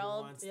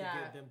world. Wants to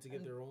get them to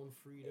get their own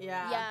freedom.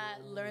 Yeah,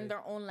 learn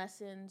their own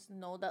lessons,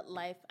 know that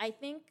life. I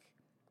think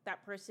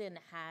that person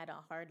had a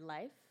hard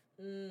life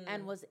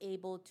and was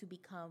able to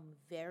become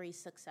very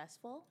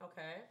successful.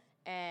 Okay.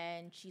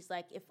 And she's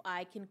like, if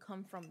I can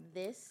come from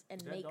this and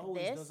That make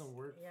always this, doesn't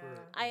work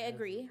for I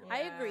agree. Yeah. I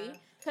agree.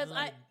 Because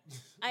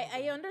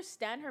I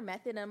understand her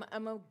method.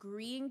 I'm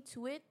agreeing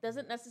to it.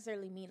 Doesn't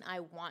necessarily mean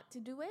I want to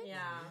do it. Yeah.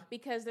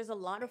 Because there's a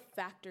lot of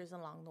factors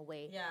along the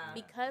way. Yeah.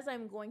 Because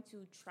I'm going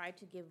to try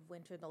to give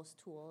Winter those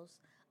tools,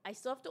 I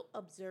still have to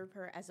observe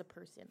her as a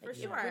person. Like, For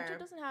if sure. Winter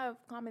doesn't have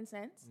common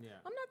sense, Yeah.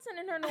 I'm not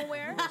sending her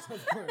nowhere.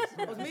 Of course.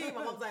 It was me.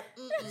 My mom's like,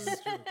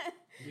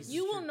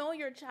 You will know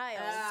your child.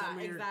 Some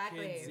of exactly.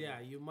 your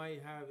kids, you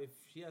might have, if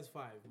she has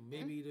 5,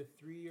 maybe the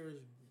 3 years,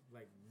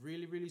 like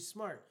really, really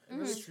smart.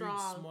 Really Street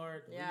strong.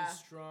 smart, Yeah. really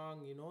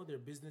strong, they're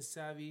business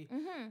savvy.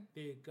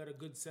 They got a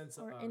good sense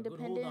of, Or good hold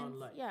independence. on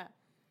life. Yeah.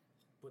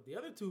 But the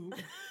other two,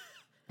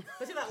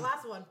 Especially that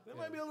last one. they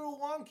might be a little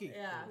wonky.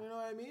 Yeah. You know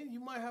what I mean? You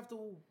might have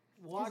to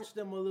watch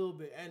them a little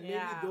bit. And maybe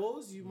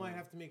those you might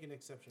have to make an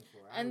exception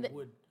for. And I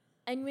would.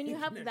 And when you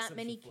Make have an that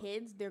many exception for.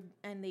 kids,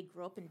 they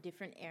grow up in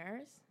different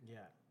eras.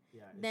 Yeah.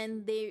 Yeah. it's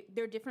Then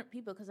they're different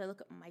people. Because I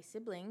look at my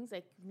siblings,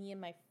 like me and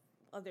my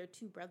other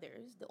 2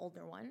 brothers, the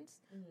older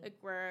ones, like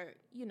we're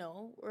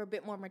a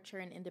bit more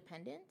mature and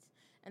independent.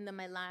 And then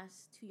my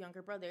last 2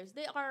 younger brothers,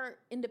 they are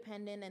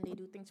independent and they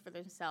do things for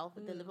themselves.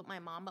 They live with my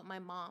mom, but my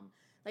mom,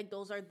 like,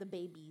 those are the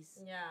babies.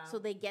 Yeah. So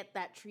they get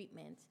that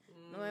treatment.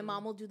 My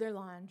mom will do their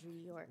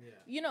laundry or,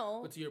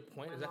 But to your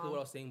point, exactly what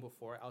I was saying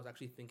before, I was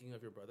actually thinking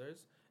of your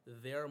brothers.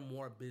 They're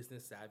more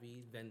business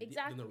savvy than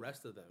the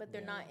rest of them. but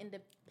they're not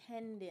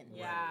independent.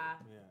 Yeah. Yeah.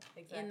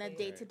 Exactly. In the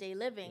day-to-day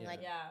living. Yeah.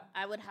 Like, Yeah.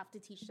 I would have to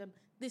teach them,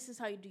 this is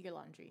how you do your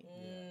laundry.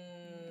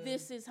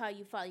 This is how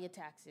you file your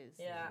taxes.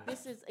 Yeah.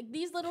 This is, like,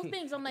 these little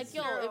things. I'm like,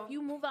 yo, True. if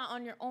you move out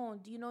on your own,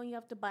 do you know you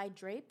have to buy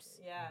drapes?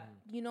 Yeah.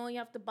 You know you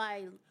have to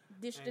buy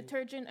dish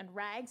detergent and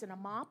rags and a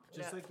mop?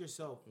 Just like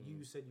yourself,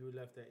 you said you were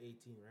left at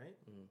 18, right?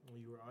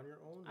 When you were on your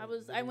own? I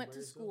living went by to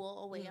yourself?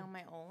 school away on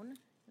my own,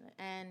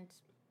 and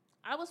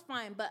I was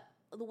fine. But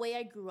the way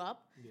I grew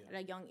up at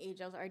a young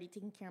age, I was already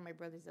taking care of my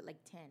brothers at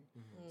like 10.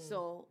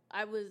 So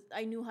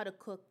I knew how to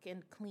cook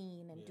and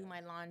clean and do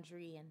my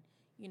laundry and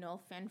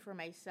fend for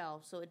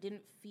myself. So it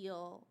didn't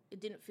feel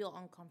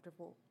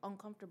uncomfortable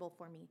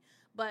for me.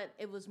 But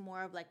it was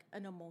more of like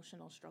an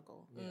emotional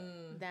struggle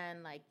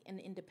than like an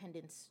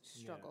independence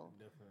struggle.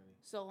 Yeah, definitely.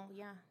 So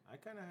yeah. I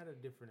kind of had a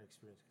different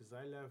experience because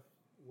I left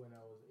when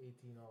I was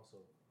 18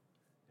 also.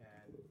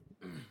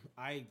 And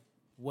I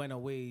went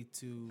away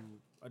to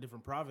a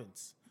different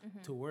province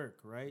to work,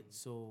 right?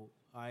 So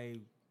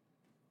like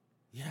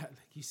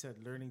you said,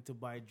 learning to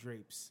buy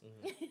drapes,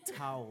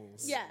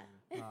 towels,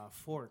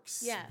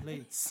 forks,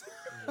 plates,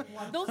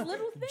 Those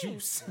little things.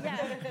 juice,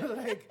 Yeah.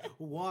 like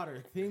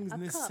water, things,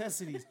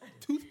 necessities,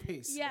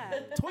 toothpaste,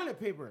 toilet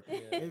paper.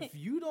 If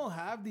you don't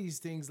have these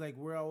things, like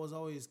where I was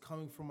always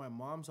coming from my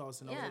mom's house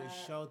and I was always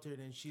sheltered,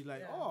 and she's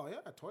like, oh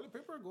yeah, toilet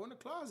paper, go in the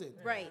closet.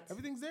 Right.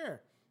 Everything's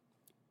there.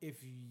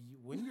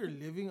 When you're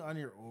living on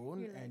your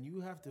own and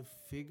you have to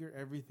figure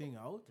everything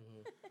out,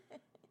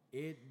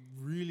 it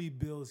really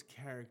builds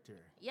character.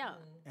 Yeah.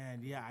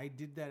 And I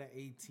did that at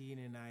 18,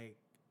 and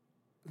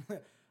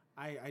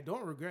I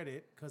don't regret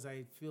it because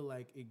I feel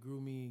like it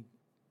grew me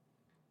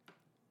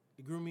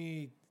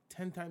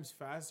 10 times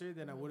faster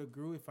than I would have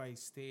grew if I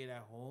stayed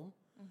at home,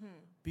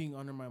 being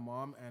under my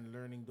mom and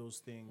learning those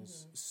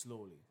things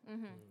slowly.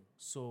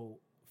 So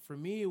for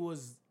me, it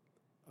was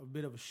a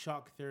bit of a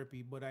shock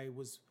therapy, but I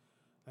was,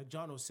 like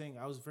John was saying,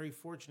 I was very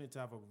fortunate to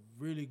have a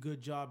really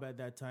good job at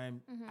that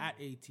time at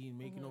 18,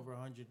 making over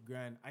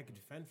 $100,000. I could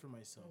fend for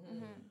myself.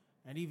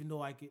 And even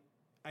though I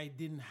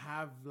didn't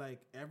have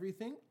like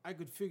everything, I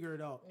could figure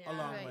it out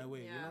along my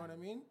way. You know what I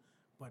mean?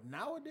 But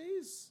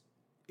nowadays,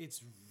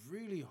 it's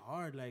really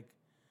hard. Like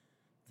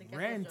To get those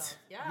rent,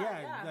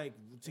 jobs. like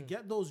to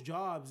get those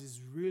jobs is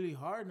really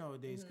hard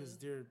nowadays because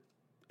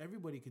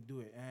everybody could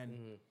do it.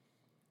 And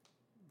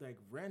like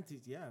rent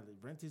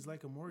is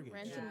like a mortgage.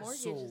 Rent and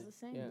mortgage So is the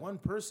same. one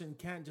person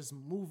can't just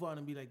move on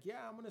and be like,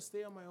 I'm gonna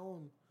stay on my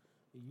own.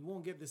 You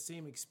won't get the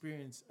same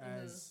experience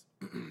as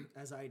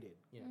as I did.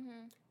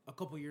 A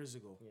couple years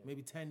ago,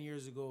 maybe 10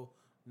 years ago.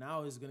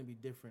 Now is gonna be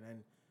different,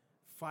 and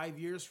 5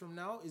 years from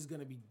now is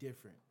gonna be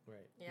different.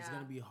 Right. It's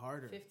gonna be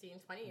harder. 15,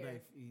 20 years.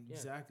 Like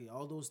exactly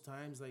all those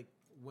times, like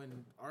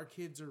when our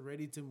kids are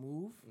ready to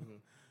move,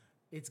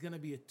 it's gonna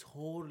be a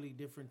totally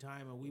different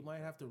time, and we might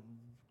have to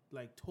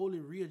like totally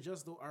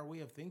readjust our way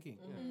of thinking.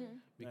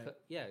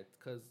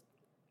 Because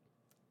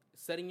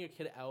setting your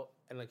kid out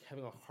and like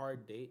having a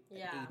hard date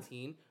at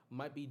 18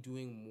 might be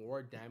doing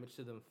more damage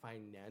to them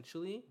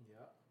financially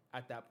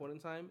at that point in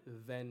time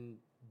than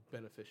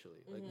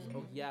beneficially. Like,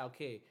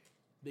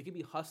 they could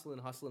be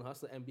hustling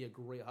and be a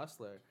great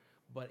hustler,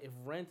 But if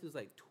rent is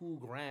like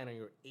 $2,000 and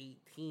you're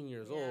 18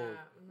 years old,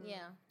 Yeah.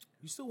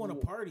 You still want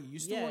to party. You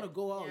still want to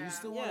go out. You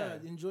still want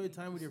to enjoy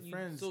time with your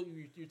friends. So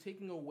you're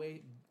taking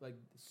away like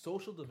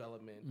social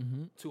development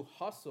to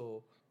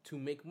hustle, to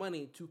make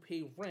money, to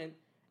pay rent,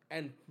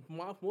 and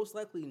most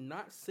likely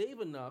not save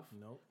enough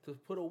to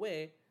put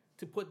away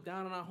to put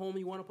down on a home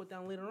you want to put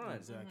down later on.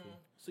 Exactly.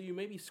 So you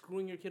may be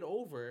screwing your kid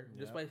over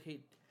just by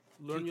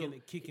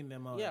kicking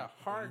them out. Yeah,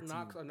 hard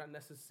knocks are not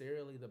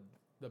necessarily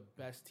the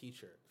best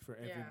teacher for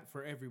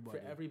everybody.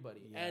 For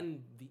everybody,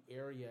 and the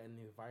area and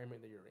the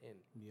environment that you're in.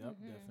 Yep,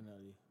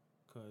 definitely.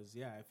 Because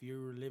if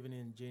you're living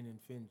in Jane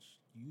and Finch,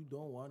 you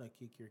don't want to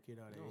kick your kid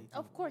out at 18.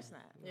 Of course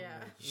not.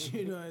 Yeah.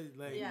 You know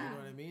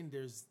what I mean.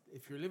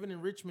 If you're living in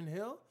Richmond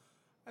Hill,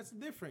 that's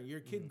different. Your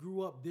kid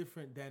grew up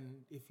different than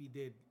if he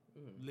did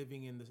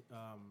living in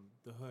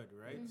the hood,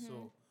 right?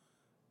 So.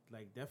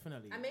 Like,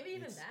 definitely. And maybe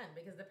even then,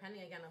 because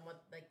depending, again, on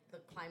what, like, the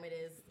climate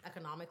is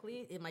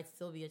economically, it might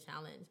still be a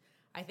challenge.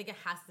 I think it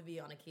has to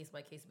be on a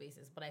case-by-case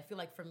basis. But I feel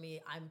like, for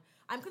me,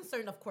 I'm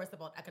concerned, of course,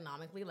 about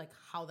economically, like,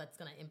 how that's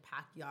going to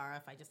impact Yara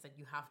if I just said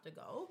you have to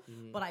go.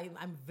 But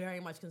I'm very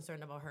much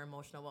concerned about her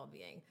emotional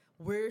well-being.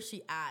 Where is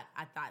she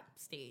at that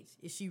stage?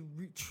 Is she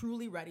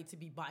truly ready to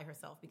be by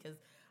herself? Because,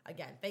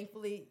 again,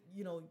 thankfully,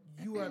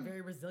 you are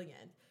very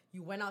resilient.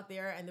 You went out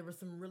there and there were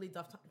some really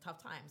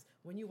tough times.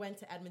 When you went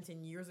to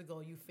Edmonton years ago,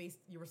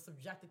 you were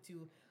subjected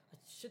to a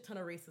shit ton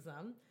of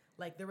racism.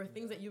 Like, there were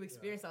things that you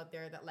experienced out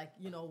there that, like,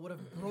 would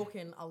have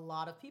broken a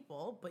lot of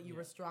people, but you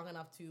were strong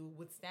enough to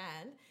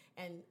withstand.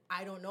 And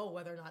I don't know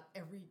whether or not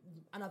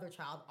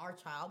our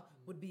child,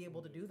 would be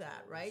able to do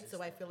that, right?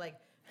 So I feel like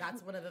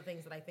that's one of the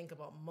things that I think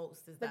about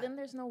most is that. But then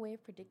there's no way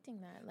of predicting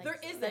that. Like, there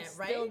isn't, that's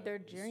right? Still their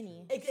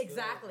journey.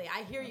 Exactly.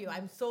 I hear you.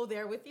 I'm so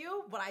there with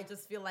you, but I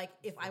just feel like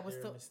if I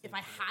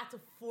had to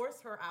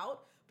force her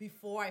out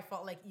before I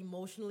felt like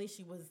emotionally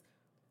she was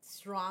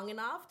strong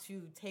enough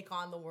to take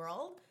on the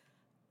world,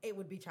 it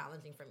would be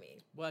challenging for me.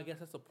 Well, I guess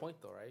that's the point,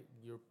 though, right?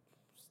 You're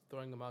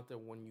throwing them out there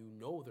when you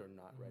know they're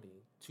not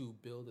ready to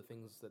build the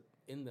things that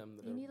in them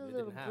that they need a they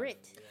little didn't have.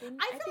 grit.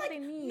 I feel like they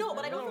need. No,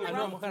 but I don't feel like I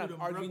know I'm kind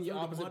of arguing the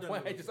opposite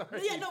point. I just but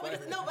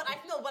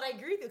I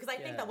agree with you because I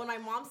think that when my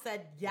mom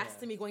said yes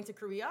to me going to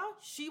Korea,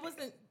 she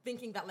wasn't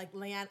thinking that like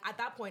Leanne. At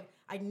that point,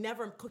 I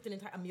never cooked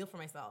a meal for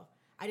myself.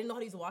 I didn't know how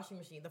to use a washing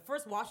machine. The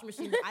first washing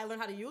machine that I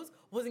learned how to use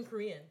was in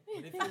Korean.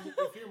 But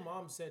if your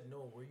mom said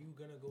no, were you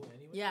gonna go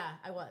anyway? Yeah,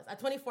 I was. At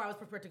 24, I was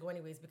prepared to go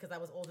anyways because I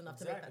was old enough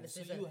to make that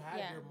decision. So you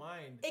had your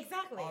mind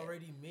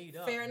already made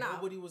up. Fair enough.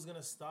 Nobody was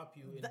gonna stop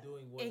you in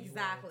doing what you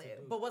wanted to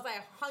do. But was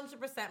I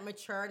 100%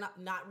 mature?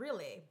 Not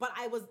really. But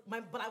I was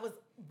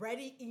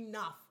ready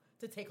enough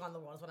to take on the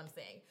world. Is what I'm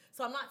saying.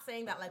 So I'm not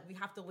saying that like we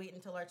have to wait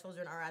until our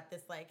children are at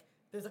this like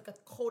there's like a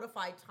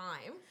codified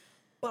time.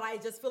 But I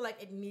just feel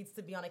like it needs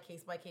to be on a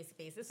case-by-case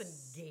basis and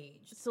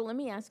gauged. So let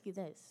me ask you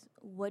this.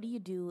 What do you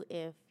do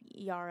if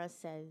Yara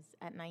says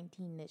at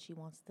 19 that she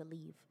wants to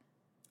leave?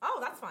 Oh,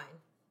 that's fine.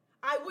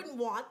 I wouldn't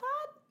want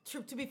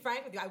that. To be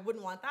frank with you, I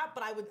wouldn't want that.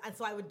 But I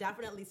would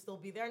definitely still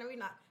be there. Maybe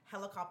not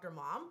helicopter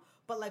mom,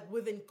 but like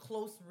within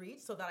close reach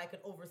so that I could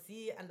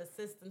oversee and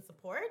assist and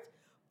support.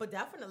 But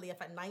definitely,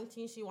 if at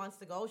 19 she wants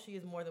to go, she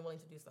is more than willing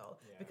to do so.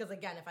 Yeah. Because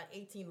again, if at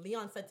 18,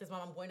 Leon said to his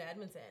mom, I'm going to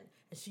Edmonton,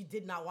 and she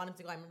did not want him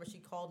to go. I remember she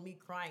called me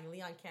crying,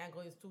 Leon can't go,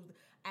 he's too...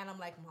 And I'm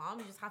like, Mom,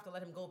 you just have to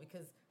let him go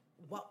because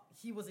what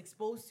he was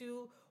exposed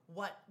to,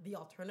 what the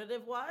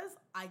alternative was,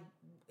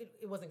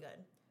 it wasn't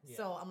good. Yeah.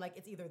 So I'm like,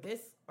 it's either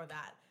this or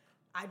that.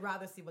 I'd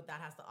rather see what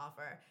that has to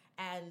offer.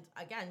 And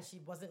again, she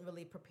wasn't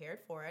really prepared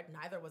for it.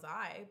 Neither was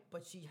I.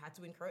 But she had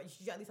to encourage.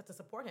 She at least had to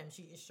support him.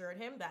 She assured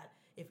him that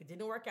if it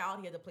didn't work out,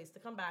 he had a place to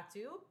come back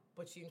to.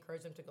 But she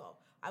encouraged him to go.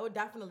 I would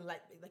definitely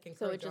like encourage.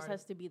 So it just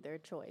has to be their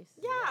choice.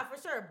 Yeah, for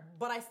sure.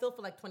 But I still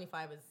feel like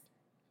 25 is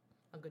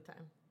a good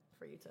time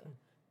for you to,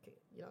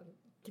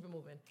 keep it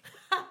moving.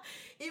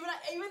 even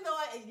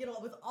though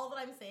with all that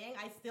I'm saying,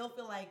 I still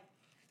feel like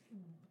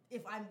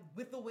if I'm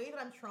with the way that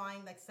I'm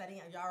trying, like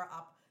setting Yara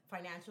up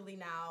financially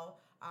now,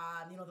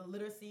 the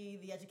literacy,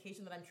 the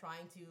education that I'm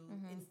trying to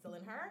instill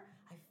in her,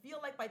 I feel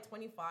like by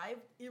 25,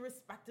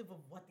 irrespective of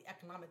what the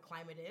economic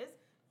climate is,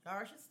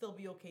 Yara should still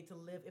be okay to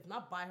live, if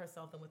not by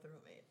herself, then with a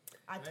roommate.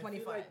 At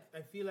 25.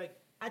 I feel like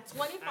at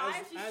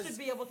 25, she should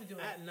be able to do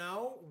it. At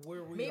now,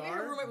 where we maybe are...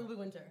 her roommate will be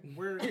Winter.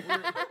 We're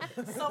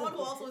someone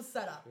who also is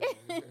set up.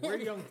 We're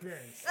young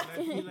parents. And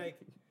I feel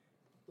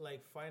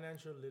like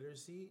financial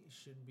literacy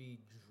should be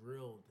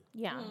drilled.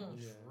 Yeah.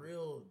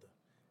 Drilled.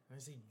 I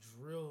say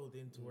drilled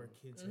into our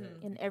kids'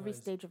 heads. In every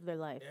stage of their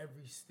life.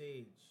 Every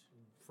stage.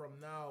 From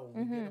now,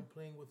 we get them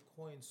playing with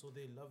coins so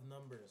they love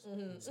numbers.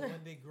 So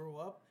when they grow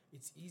up,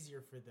 it's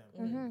easier for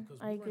them.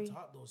 Because we weren't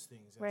taught those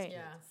things. Right. Kids.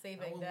 Yeah,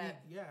 saving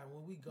that.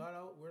 When we got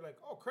out, we're like,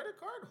 oh, credit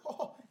card?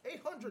 Oh,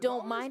 $800.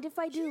 Don't mind if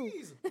I do.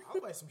 Jeez, I'll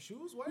buy some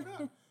shoes. Why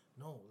not?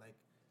 No, like,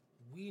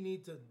 we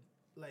need to,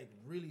 like,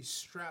 really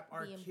strap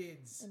our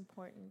kids.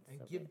 Importance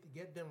and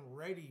get them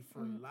ready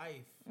for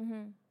life.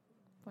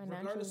 Financial.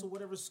 Regardless of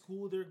whatever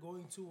school they're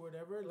going to or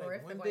whatever, or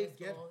like when they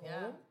get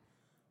home,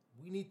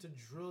 we need to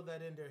drill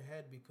that in their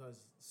head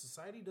because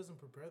society doesn't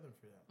prepare them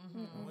for that.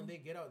 And when they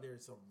get out there,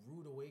 it's a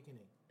rude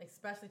awakening.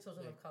 Especially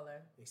children of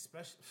color.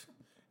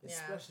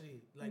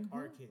 Especially like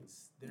our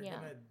kids.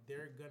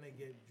 They're gonna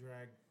get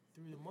dragged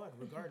through the mud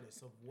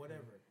regardless of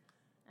whatever.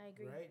 I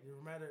agree. Right?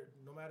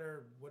 No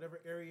matter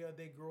whatever area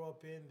they grow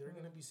up in, they're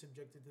gonna be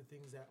subjected to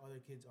things that other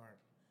kids aren't.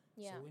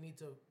 Yeah. So we need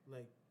to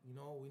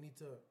we need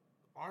to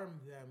arm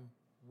them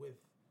with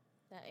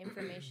that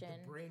information,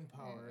 the brain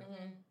power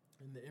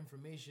and the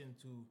information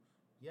to,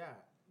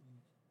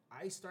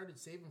 I started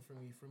saving from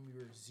you from you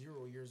were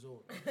 0 years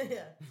old.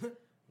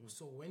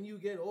 So when you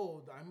get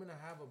old, I'm gonna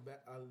have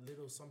a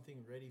little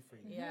something ready for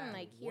you. Yeah,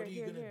 like what are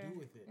you gonna do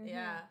with it?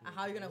 Yeah,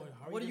 how are you gonna?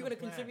 What are you gonna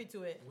contribute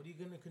to it? What are you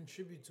gonna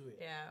contribute to it?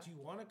 Yeah. Do you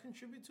want to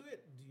contribute to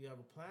it? Do you have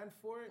a plan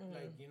for it?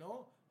 Like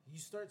you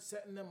start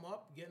setting them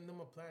up, getting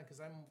them a plan.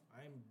 Because I'm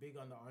big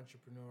on the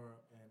entrepreneur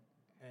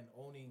and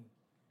owning.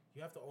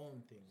 You have to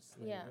own things.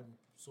 Like, I'm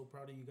so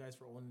proud of you guys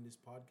for owning this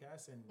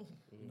podcast and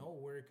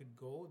where it could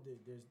go.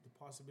 The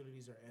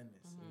possibilities are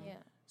endless.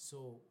 Yeah.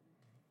 So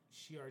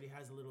she already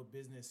has a little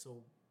business.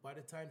 So by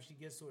the time she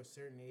gets to a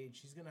certain age,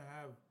 she's gonna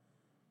have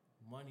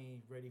money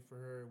ready for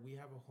her. We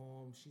have a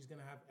home. She's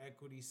gonna have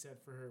equity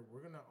set for her.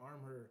 We're gonna arm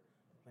her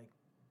like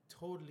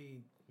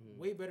totally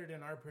way better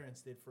than our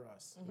parents did for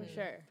us. For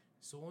sure.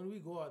 So when we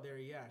go out there,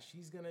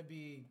 she's gonna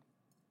be.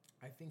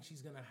 I think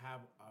she's gonna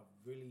have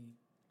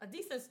a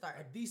decent start.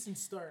 A decent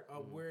start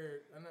of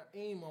where an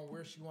aim on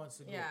where she wants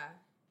to go. Yeah.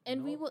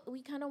 And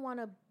we kind of want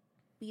to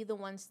be the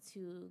ones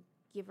to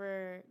give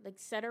her, like,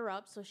 set her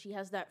up so she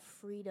has that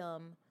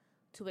freedom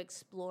to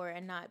explore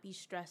and not be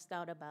stressed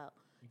out about,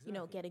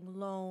 getting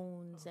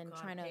loans and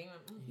trying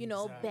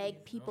to,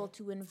 beg people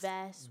to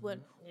invest.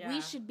 When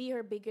we should be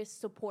her biggest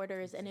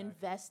supporters and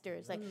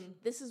investors. Like,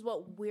 this is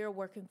what we're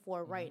working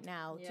for right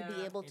now to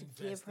be able to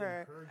give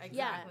her.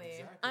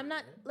 Exactly. I'm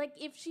not, like,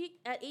 if she,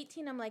 at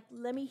 18, I'm like,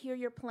 let me hear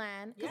your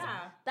plan.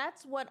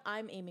 That's what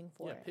I'm aiming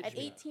for. At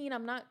 18,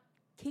 I'm not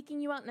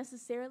kicking you out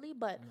necessarily,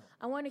 but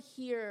I want to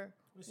hear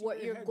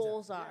what your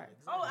goals are.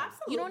 Oh,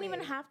 absolutely. You don't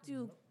even have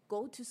to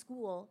go to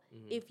school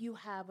if you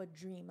have a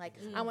dream. Like,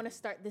 I want to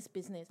start this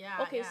business.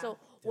 So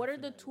what are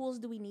the tools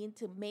do we need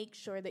to make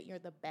sure that you're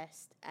the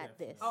best at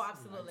this? Oh,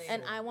 absolutely.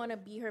 And I want to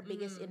be her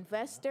biggest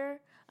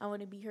investor. I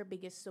want to be her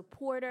biggest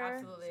supporter.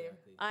 Absolutely.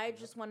 I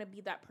just want to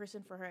be that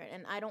person for her.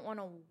 And I don't want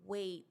to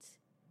wait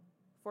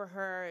for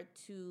her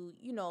to,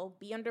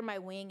 be under my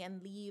wing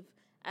and leave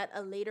at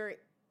a later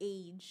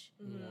age.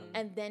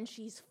 And then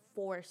she's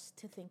forced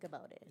to think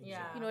about it. Yeah.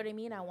 You know what I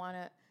mean? I want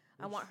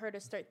her to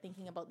start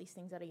thinking about these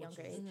things at a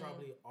younger age.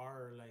 Probably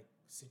our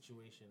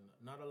situation.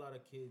 Not a lot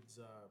of kids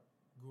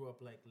grew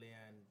up like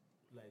Leanne.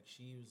 Like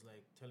she was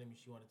telling me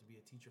she wanted to be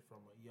a teacher from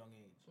a young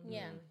age.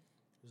 Yeah.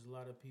 There's a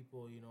lot of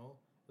people,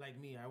 like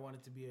me. I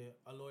wanted to be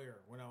a lawyer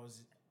when I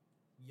was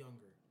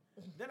younger.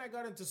 Then I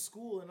got into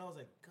school and I was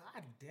like,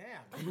 God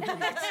damn.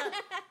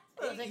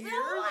 8 years?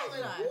 I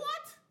was like,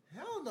 what?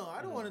 Hell no,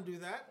 I don't want to do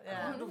that. I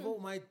don't want to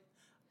devote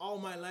all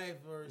my life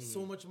or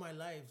so much of my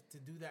life to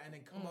do that and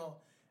then come out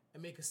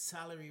and make a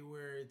salary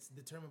where it's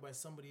determined by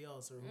somebody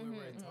else or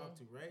whoever I talk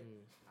to, right?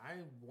 I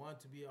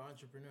want to be an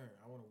entrepreneur.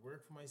 I want to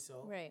work for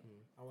myself. Right.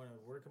 I want to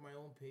work at my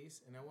own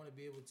pace, and I want to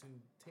be able to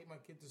take my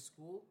kid to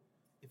school.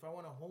 If I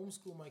want to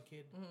homeschool my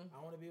kid,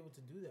 I want to be able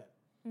to do that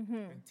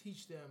and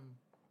teach them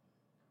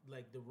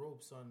the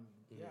ropes on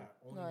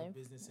owning a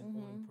business and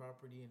owning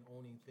property and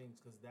owning things,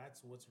 because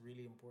that's what's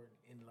really important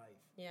in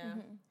life. Yeah.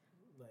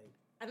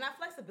 And that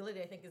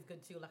flexibility, I think, is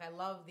good too. Like, I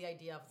love the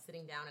idea of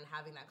sitting down and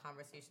having that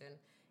conversation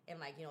and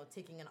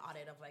taking an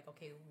audit of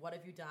okay, what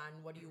have you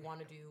done? What do you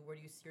want to do? Where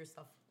do you see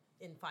yourself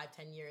in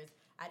 5-10 years?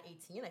 At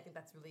 18, I think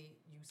that's really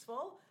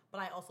useful. But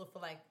I also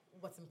feel like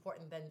what's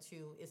important then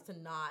too is to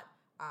not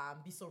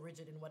be so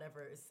rigid in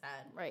whatever is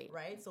said.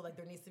 Right. So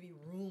there needs to be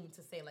room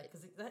to say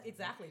because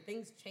exactly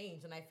things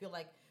change, and I feel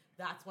like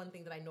that's one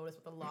thing that I noticed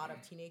with a lot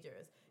of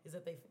teenagers is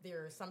that they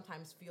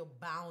sometimes feel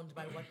bound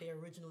by what they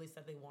originally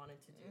said they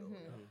wanted to do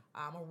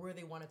or where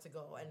they wanted to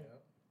go, and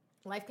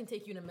life can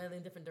take you in a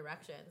million different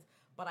directions.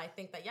 But I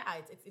think that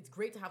it's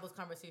great to have those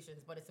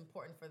conversations, but it's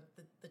important for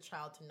the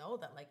child to know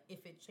that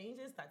if it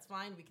changes, that's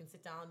fine. We can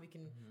sit down, we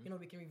can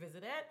we can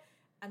revisit it,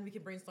 and we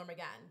can brainstorm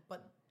again.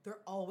 But there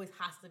always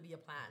has to be a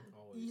plan.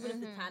 Always. Even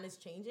if the plan is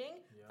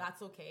changing,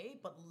 that's okay.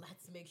 But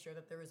let's make sure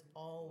that there is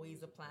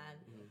always a plan.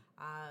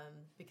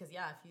 Because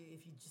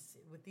if you just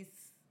if you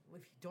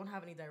don't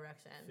have any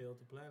direction, fail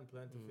to plan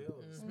to fail.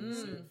 It's been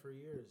said for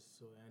years.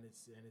 So and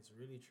it's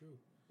really true.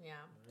 Yeah.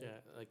 Right?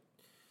 Yeah.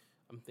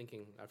 I'm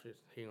thinking after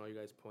hearing all you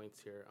guys' points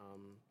here,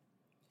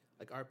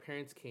 our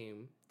parents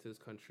came to this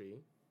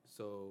country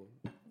so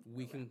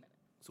we can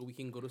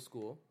go to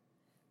school.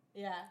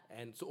 Yeah.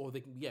 And so,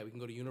 we can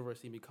go to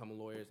university and become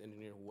lawyers,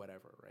 engineers,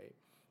 whatever, right?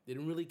 They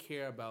didn't really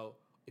care about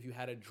if you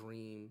had a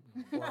dream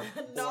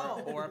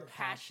or a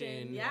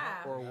passion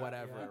or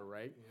whatever,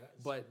 right?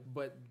 Yeah.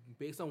 But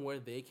based on where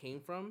they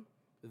came from,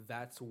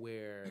 that's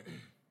where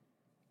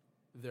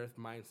their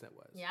mindset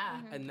was. Yeah.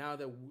 And now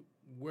that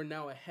we're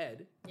now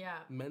ahead Yeah.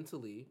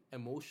 mentally,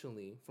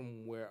 emotionally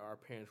from where our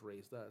parents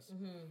raised us.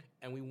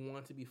 And we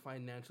want to be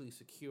financially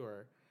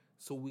secure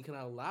so we can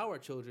allow our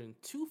children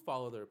to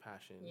follow their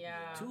passion,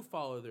 Yeah. to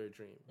follow their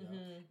dream,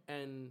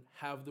 and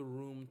have the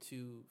room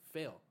to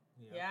fail,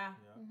 Yeah.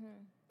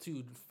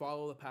 to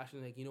follow the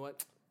passion. Like, you know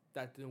what?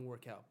 That didn't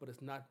work out, but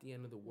it's not the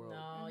end of the world.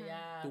 No,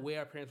 yeah. The way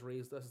our parents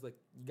raised us is like,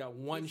 you got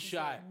one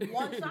shot.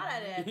 One shot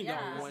at it. you Yeah.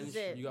 got one. This is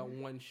it. You got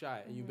one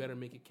shot, and you better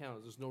make it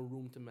count. There's no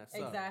room to mess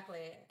up.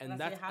 Exactly. And why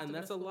that's you have to go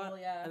a to lot. school,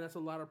 yeah. And that's a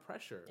lot of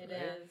pressure. It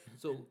right? is.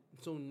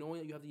 So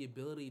knowing that you have the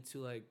ability to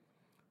like,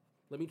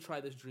 let me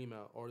try this dream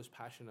out or this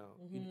passion out.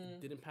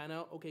 It didn't pan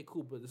out. Okay,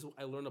 cool. But this is,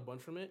 I learned a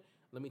bunch from it.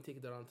 Let me take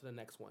it on to the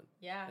next one.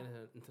 Yeah. And then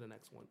into the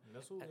next one. And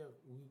that's what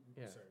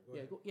Yeah. Sorry, go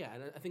ahead. Yeah.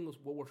 And I think that's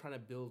what we're trying to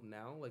build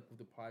now, like with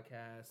the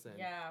podcasts and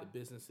Yeah. the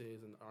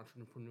businesses and the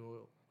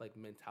entrepreneurial like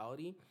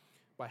mentality.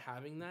 By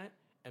having that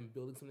and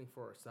building something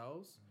for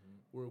ourselves,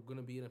 we're going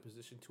to be in a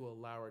position to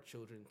allow our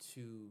children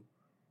to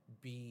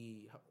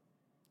be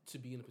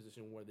in a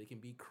position where they can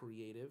be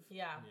creative,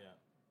 Yeah.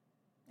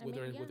 Yeah.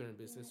 whether in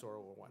business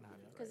or what have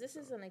you. Because this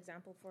is an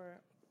example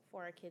for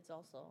our kids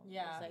also.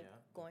 Yeah. It's like Yeah,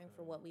 going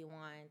for what we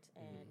want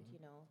and, you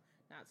know,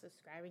 not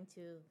subscribing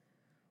to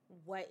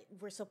what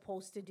we're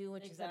supposed to do,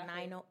 which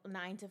Exactly. is a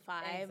 9 to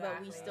 5,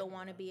 but we Exactly. still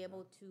want to be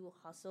able to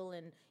hustle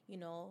and, you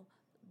know,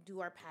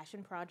 do our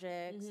passion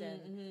projects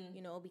and,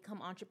 you know,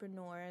 become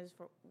entrepreneurs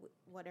for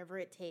whatever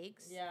it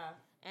takes. Yeah.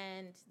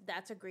 And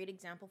that's a great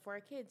example for our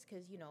kids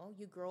because, you know,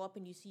 you grow up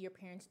and you see your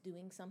parents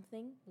doing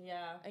something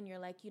Yeah. and you're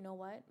like, you know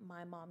what?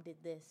 My mom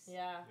did this.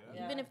 Yeah.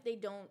 Yeah. Even if they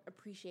don't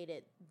appreciate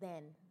it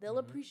then, they'll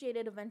appreciate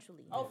it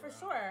eventually. Oh, for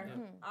sure.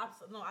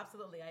 No,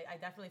 absolutely. I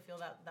definitely feel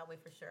that way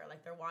for sure.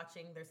 Like they're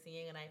watching, they're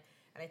seeing, and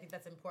I think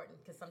that's important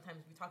because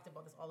sometimes we talked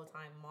about this all the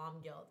time,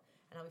 mom guilt,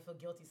 and how we feel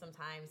guilty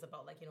sometimes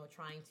about like, you know,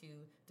 trying to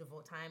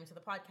devote time to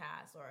the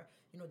podcast or,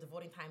 you know,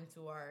 devoting time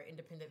to our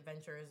independent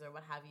ventures or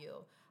what have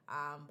you.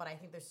 But I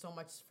think there's so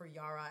much for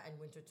Yara and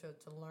Winter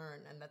to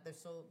learn, and that there's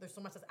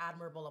so much that's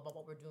admirable about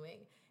what we're doing.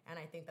 And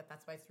I think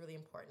that's why it's really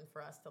important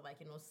for us to like,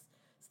 you know,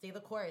 stay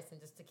the course and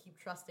just to keep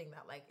trusting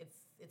that like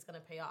it's gonna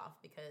pay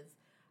off because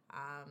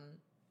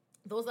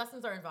those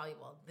lessons are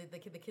invaluable. The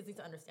kids need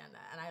to understand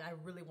that, and I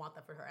really want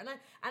that for her. And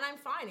I'm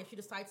fine if she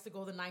decides to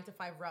go the 9 to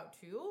 5 route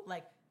too.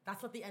 Like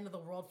that's not the end of the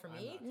world for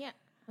me. Yeah.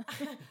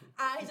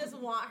 I just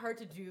want her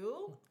to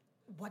do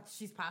what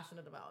she's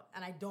passionate about,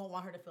 and I don't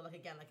want her to feel like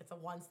again like it's a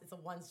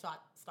one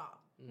shot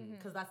stop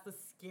because that's the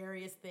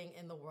scariest thing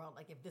in the world.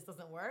 Like if this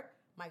doesn't work,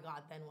 my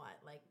God, then what?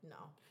 Like no,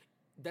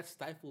 That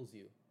stifles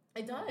you.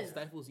 it does. It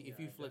stifles you if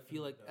you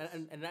feel like,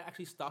 and that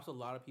actually stops a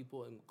lot of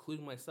people,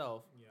 including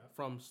myself,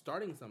 from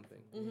starting something.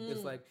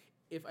 It's like,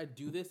 if I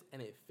do this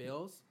and it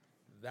fails,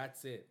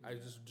 that's it. I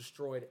just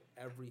destroyed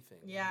everything.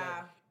 Yeah.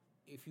 But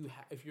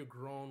if you're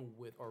grown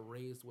with or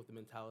raised with the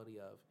mentality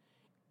of,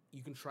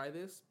 you can try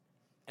this,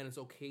 and it's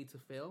okay to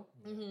fail,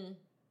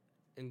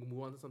 and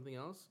move on to something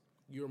else.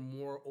 You're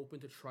more open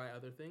to try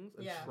other things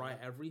and try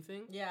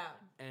everything. Yeah.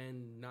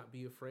 And not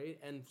be afraid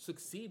and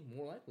succeed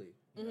more likely.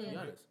 To be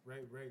honest.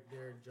 Right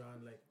there,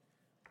 John. Like,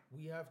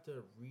 we have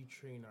to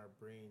retrain our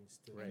brains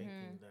to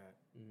thinking that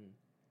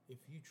if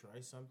you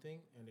try something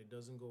and it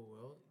doesn't go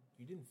well,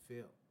 you didn't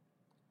fail.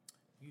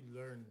 You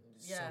learned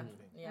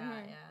something. Yeah.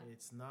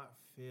 It's not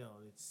fail.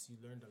 It's you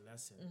learned a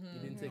lesson. You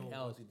didn't take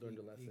know L's, what- you learned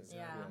a lesson.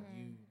 Exactly. Yeah.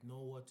 You know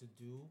what to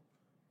do.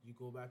 You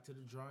go back to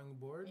the drawing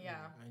board. Yeah.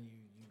 And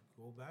you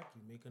go back.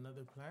 You make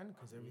another plan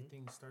because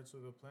everything starts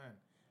with a plan,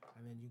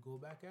 and then you go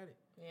back at it.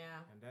 Yeah.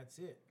 And that's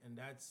it. And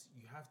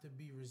you have to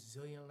be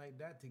resilient like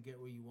that to get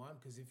where you want.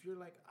 Because if you're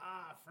like,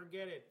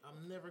 forget it,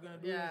 I'm never gonna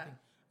do anything,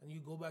 and you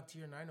go back to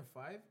your 9 to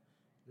 5,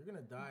 you're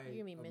gonna die.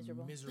 You're gonna be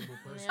miserable. A miserable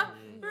person.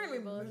 You're gonna be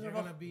miserable. You're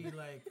gonna be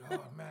like,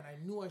 oh man,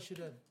 I knew I should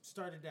have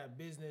started that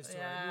business, or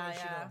I knew I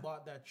should have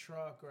bought that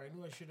truck, or I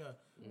knew I should have,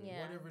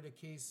 whatever the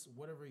case,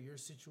 whatever your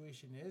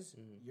situation is,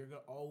 you're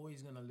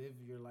always gonna live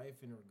your life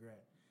in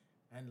regret.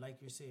 And like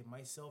you're saying,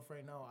 myself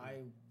right now,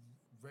 I'm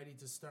ready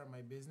to start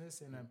my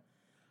business, and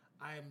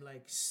I'm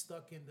like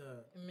stuck in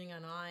the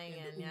Annoying in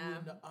and the ooh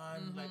and the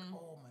on, like,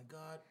 oh my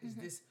God, is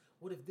this?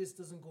 What if this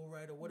doesn't go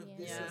right, or what if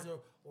this is,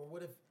 or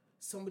what if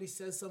somebody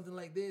says something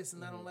like this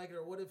and I don't like it,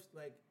 or what if,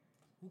 like,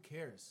 who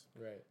cares?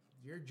 Right.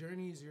 Your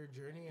journey is your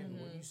journey, and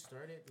when you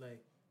start it,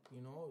 like,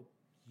 you know,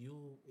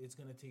 it's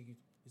gonna take you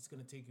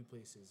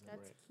places. And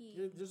That's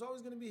key. there's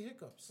always gonna be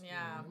hiccups.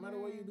 Yeah. No matter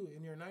what you do,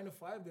 in your 9 to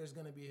 5, there's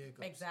gonna be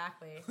hiccups.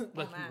 Exactly.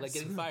 Like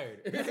getting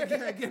fired.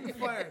 Getting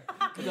fired.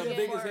 The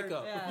biggest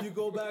hiccup. You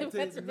go back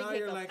That's to a big now.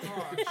 You're hiccup.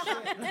 like,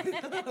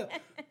 oh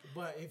shit.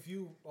 But if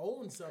you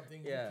own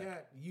something, Yeah.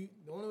 you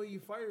can't. The only way you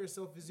fire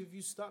yourself is if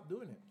you stop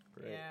doing it.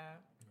 Right. Yeah.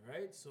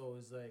 Right? So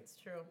it's like, It's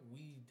true.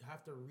 we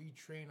have to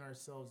retrain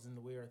ourselves in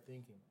the way our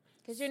thinking.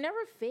 Because you're never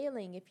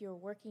failing if you're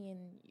working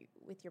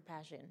with your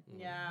passion.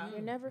 Yeah.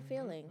 You're never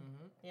failing.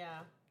 Yeah.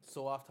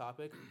 So off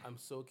topic, I'm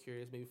so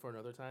curious, maybe for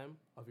another time,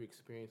 of your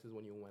experiences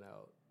when you went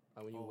out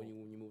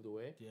when you moved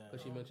away? Yeah.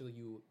 Because she mentioned like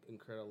you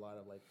incurred a lot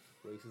of like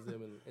racism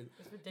and ridiculous.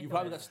 you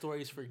probably got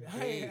stories for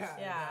days.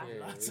 Yeah.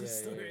 Lots of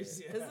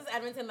stories. Yeah. This is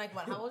Edmonton. Like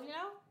what? How old are you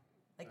now?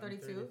 Like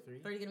 32? 33.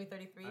 30 gonna be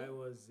 33? I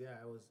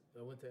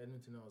went to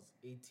Edmonton. I was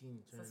 18,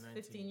 So turning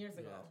it's 15 years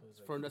ago. so it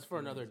was like That's for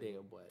 15 another years day,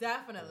 ago. but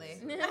Definitely.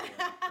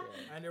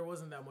 And there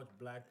wasn't that much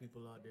black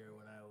people out there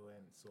when I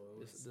went, so it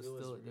was there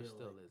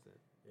still isn't.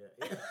 Yeah.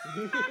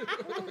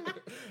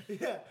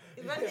 Yeah.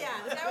 But yeah,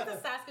 this guy went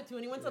to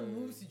Saskatoon. He went to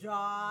Moose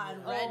Jaw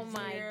and Red Oh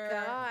my Deer.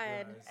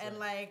 God. It's And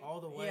like all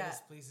the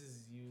whitest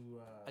places you.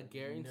 I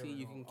guarantee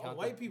you never can know. count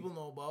White the- people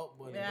know about,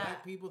 but Yeah.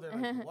 black people they're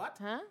like, what?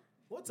 Huh?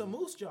 What's a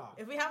moose jaw?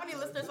 If we have any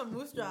listeners from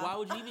Moose Jaw, Why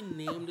would you even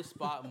name the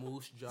spot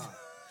Moose Jaw?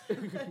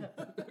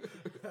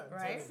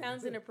 right?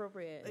 Sounds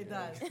inappropriate. It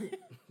does.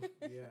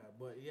 Yeah,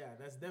 but yeah,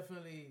 that's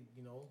definitely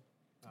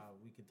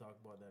we could talk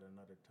about that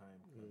another time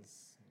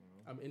because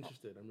I'm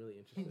interested. I'm really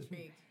interested.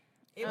 Intrigued.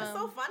 It was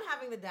so fun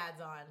having the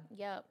dads on.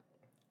 Yep.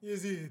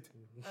 is it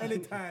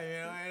anytime?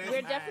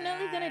 We're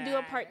definitely gonna do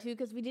a part 2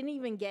 because we didn't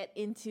even get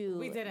into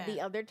We didn't. the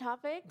other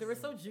topics. They were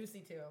so juicy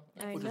too.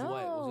 I Which know. is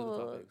what? What's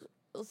the other topics?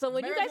 So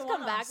when you guys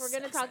come Marijuana. back, we're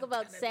gonna talk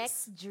about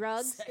sex,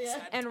 drugs,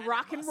 and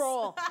rock and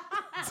roll.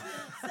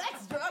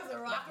 Sex, drugs,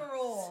 and rock and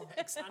roll.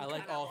 I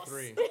like all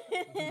three.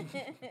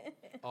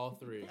 All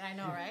three. I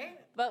know, right?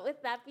 But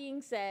with that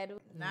being said,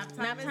 Nap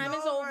Nap time, time is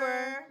is over.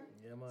 over.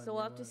 Yeah, man, so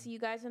we'll have to see you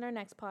guys in our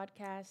next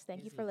podcast.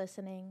 Thank you for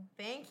listening.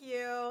 Thank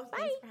you.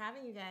 Thanks for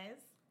having you guys.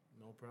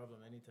 No problem,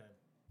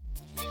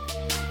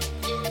 anytime.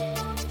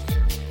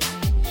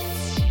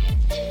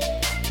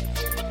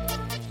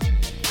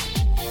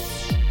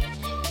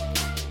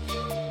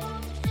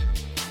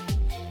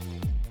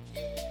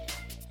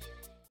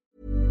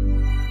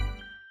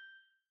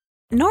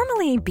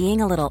 Normally, being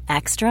a little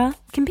extra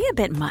can be a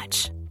bit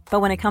much, but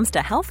when it comes to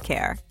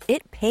healthcare,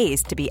 it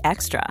pays to be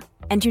extra.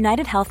 And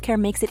United Healthcare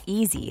makes it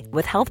easy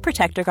with Health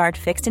Protector Guard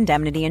fixed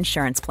indemnity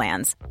insurance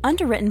plans.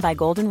 Underwritten by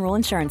Golden Rule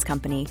Insurance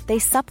Company, they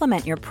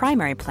supplement your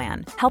primary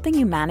plan, helping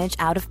you manage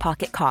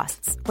out-of-pocket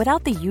costs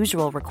without the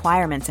usual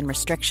requirements and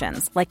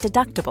restrictions like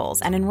deductibles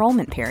and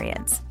enrollment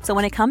periods. So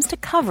when it comes to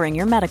covering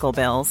your medical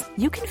bills,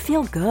 you can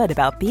feel good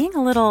about being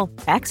a little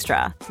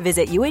extra.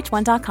 Visit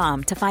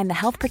uh1.com to find the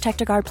Health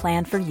Protector Guard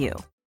plan for you.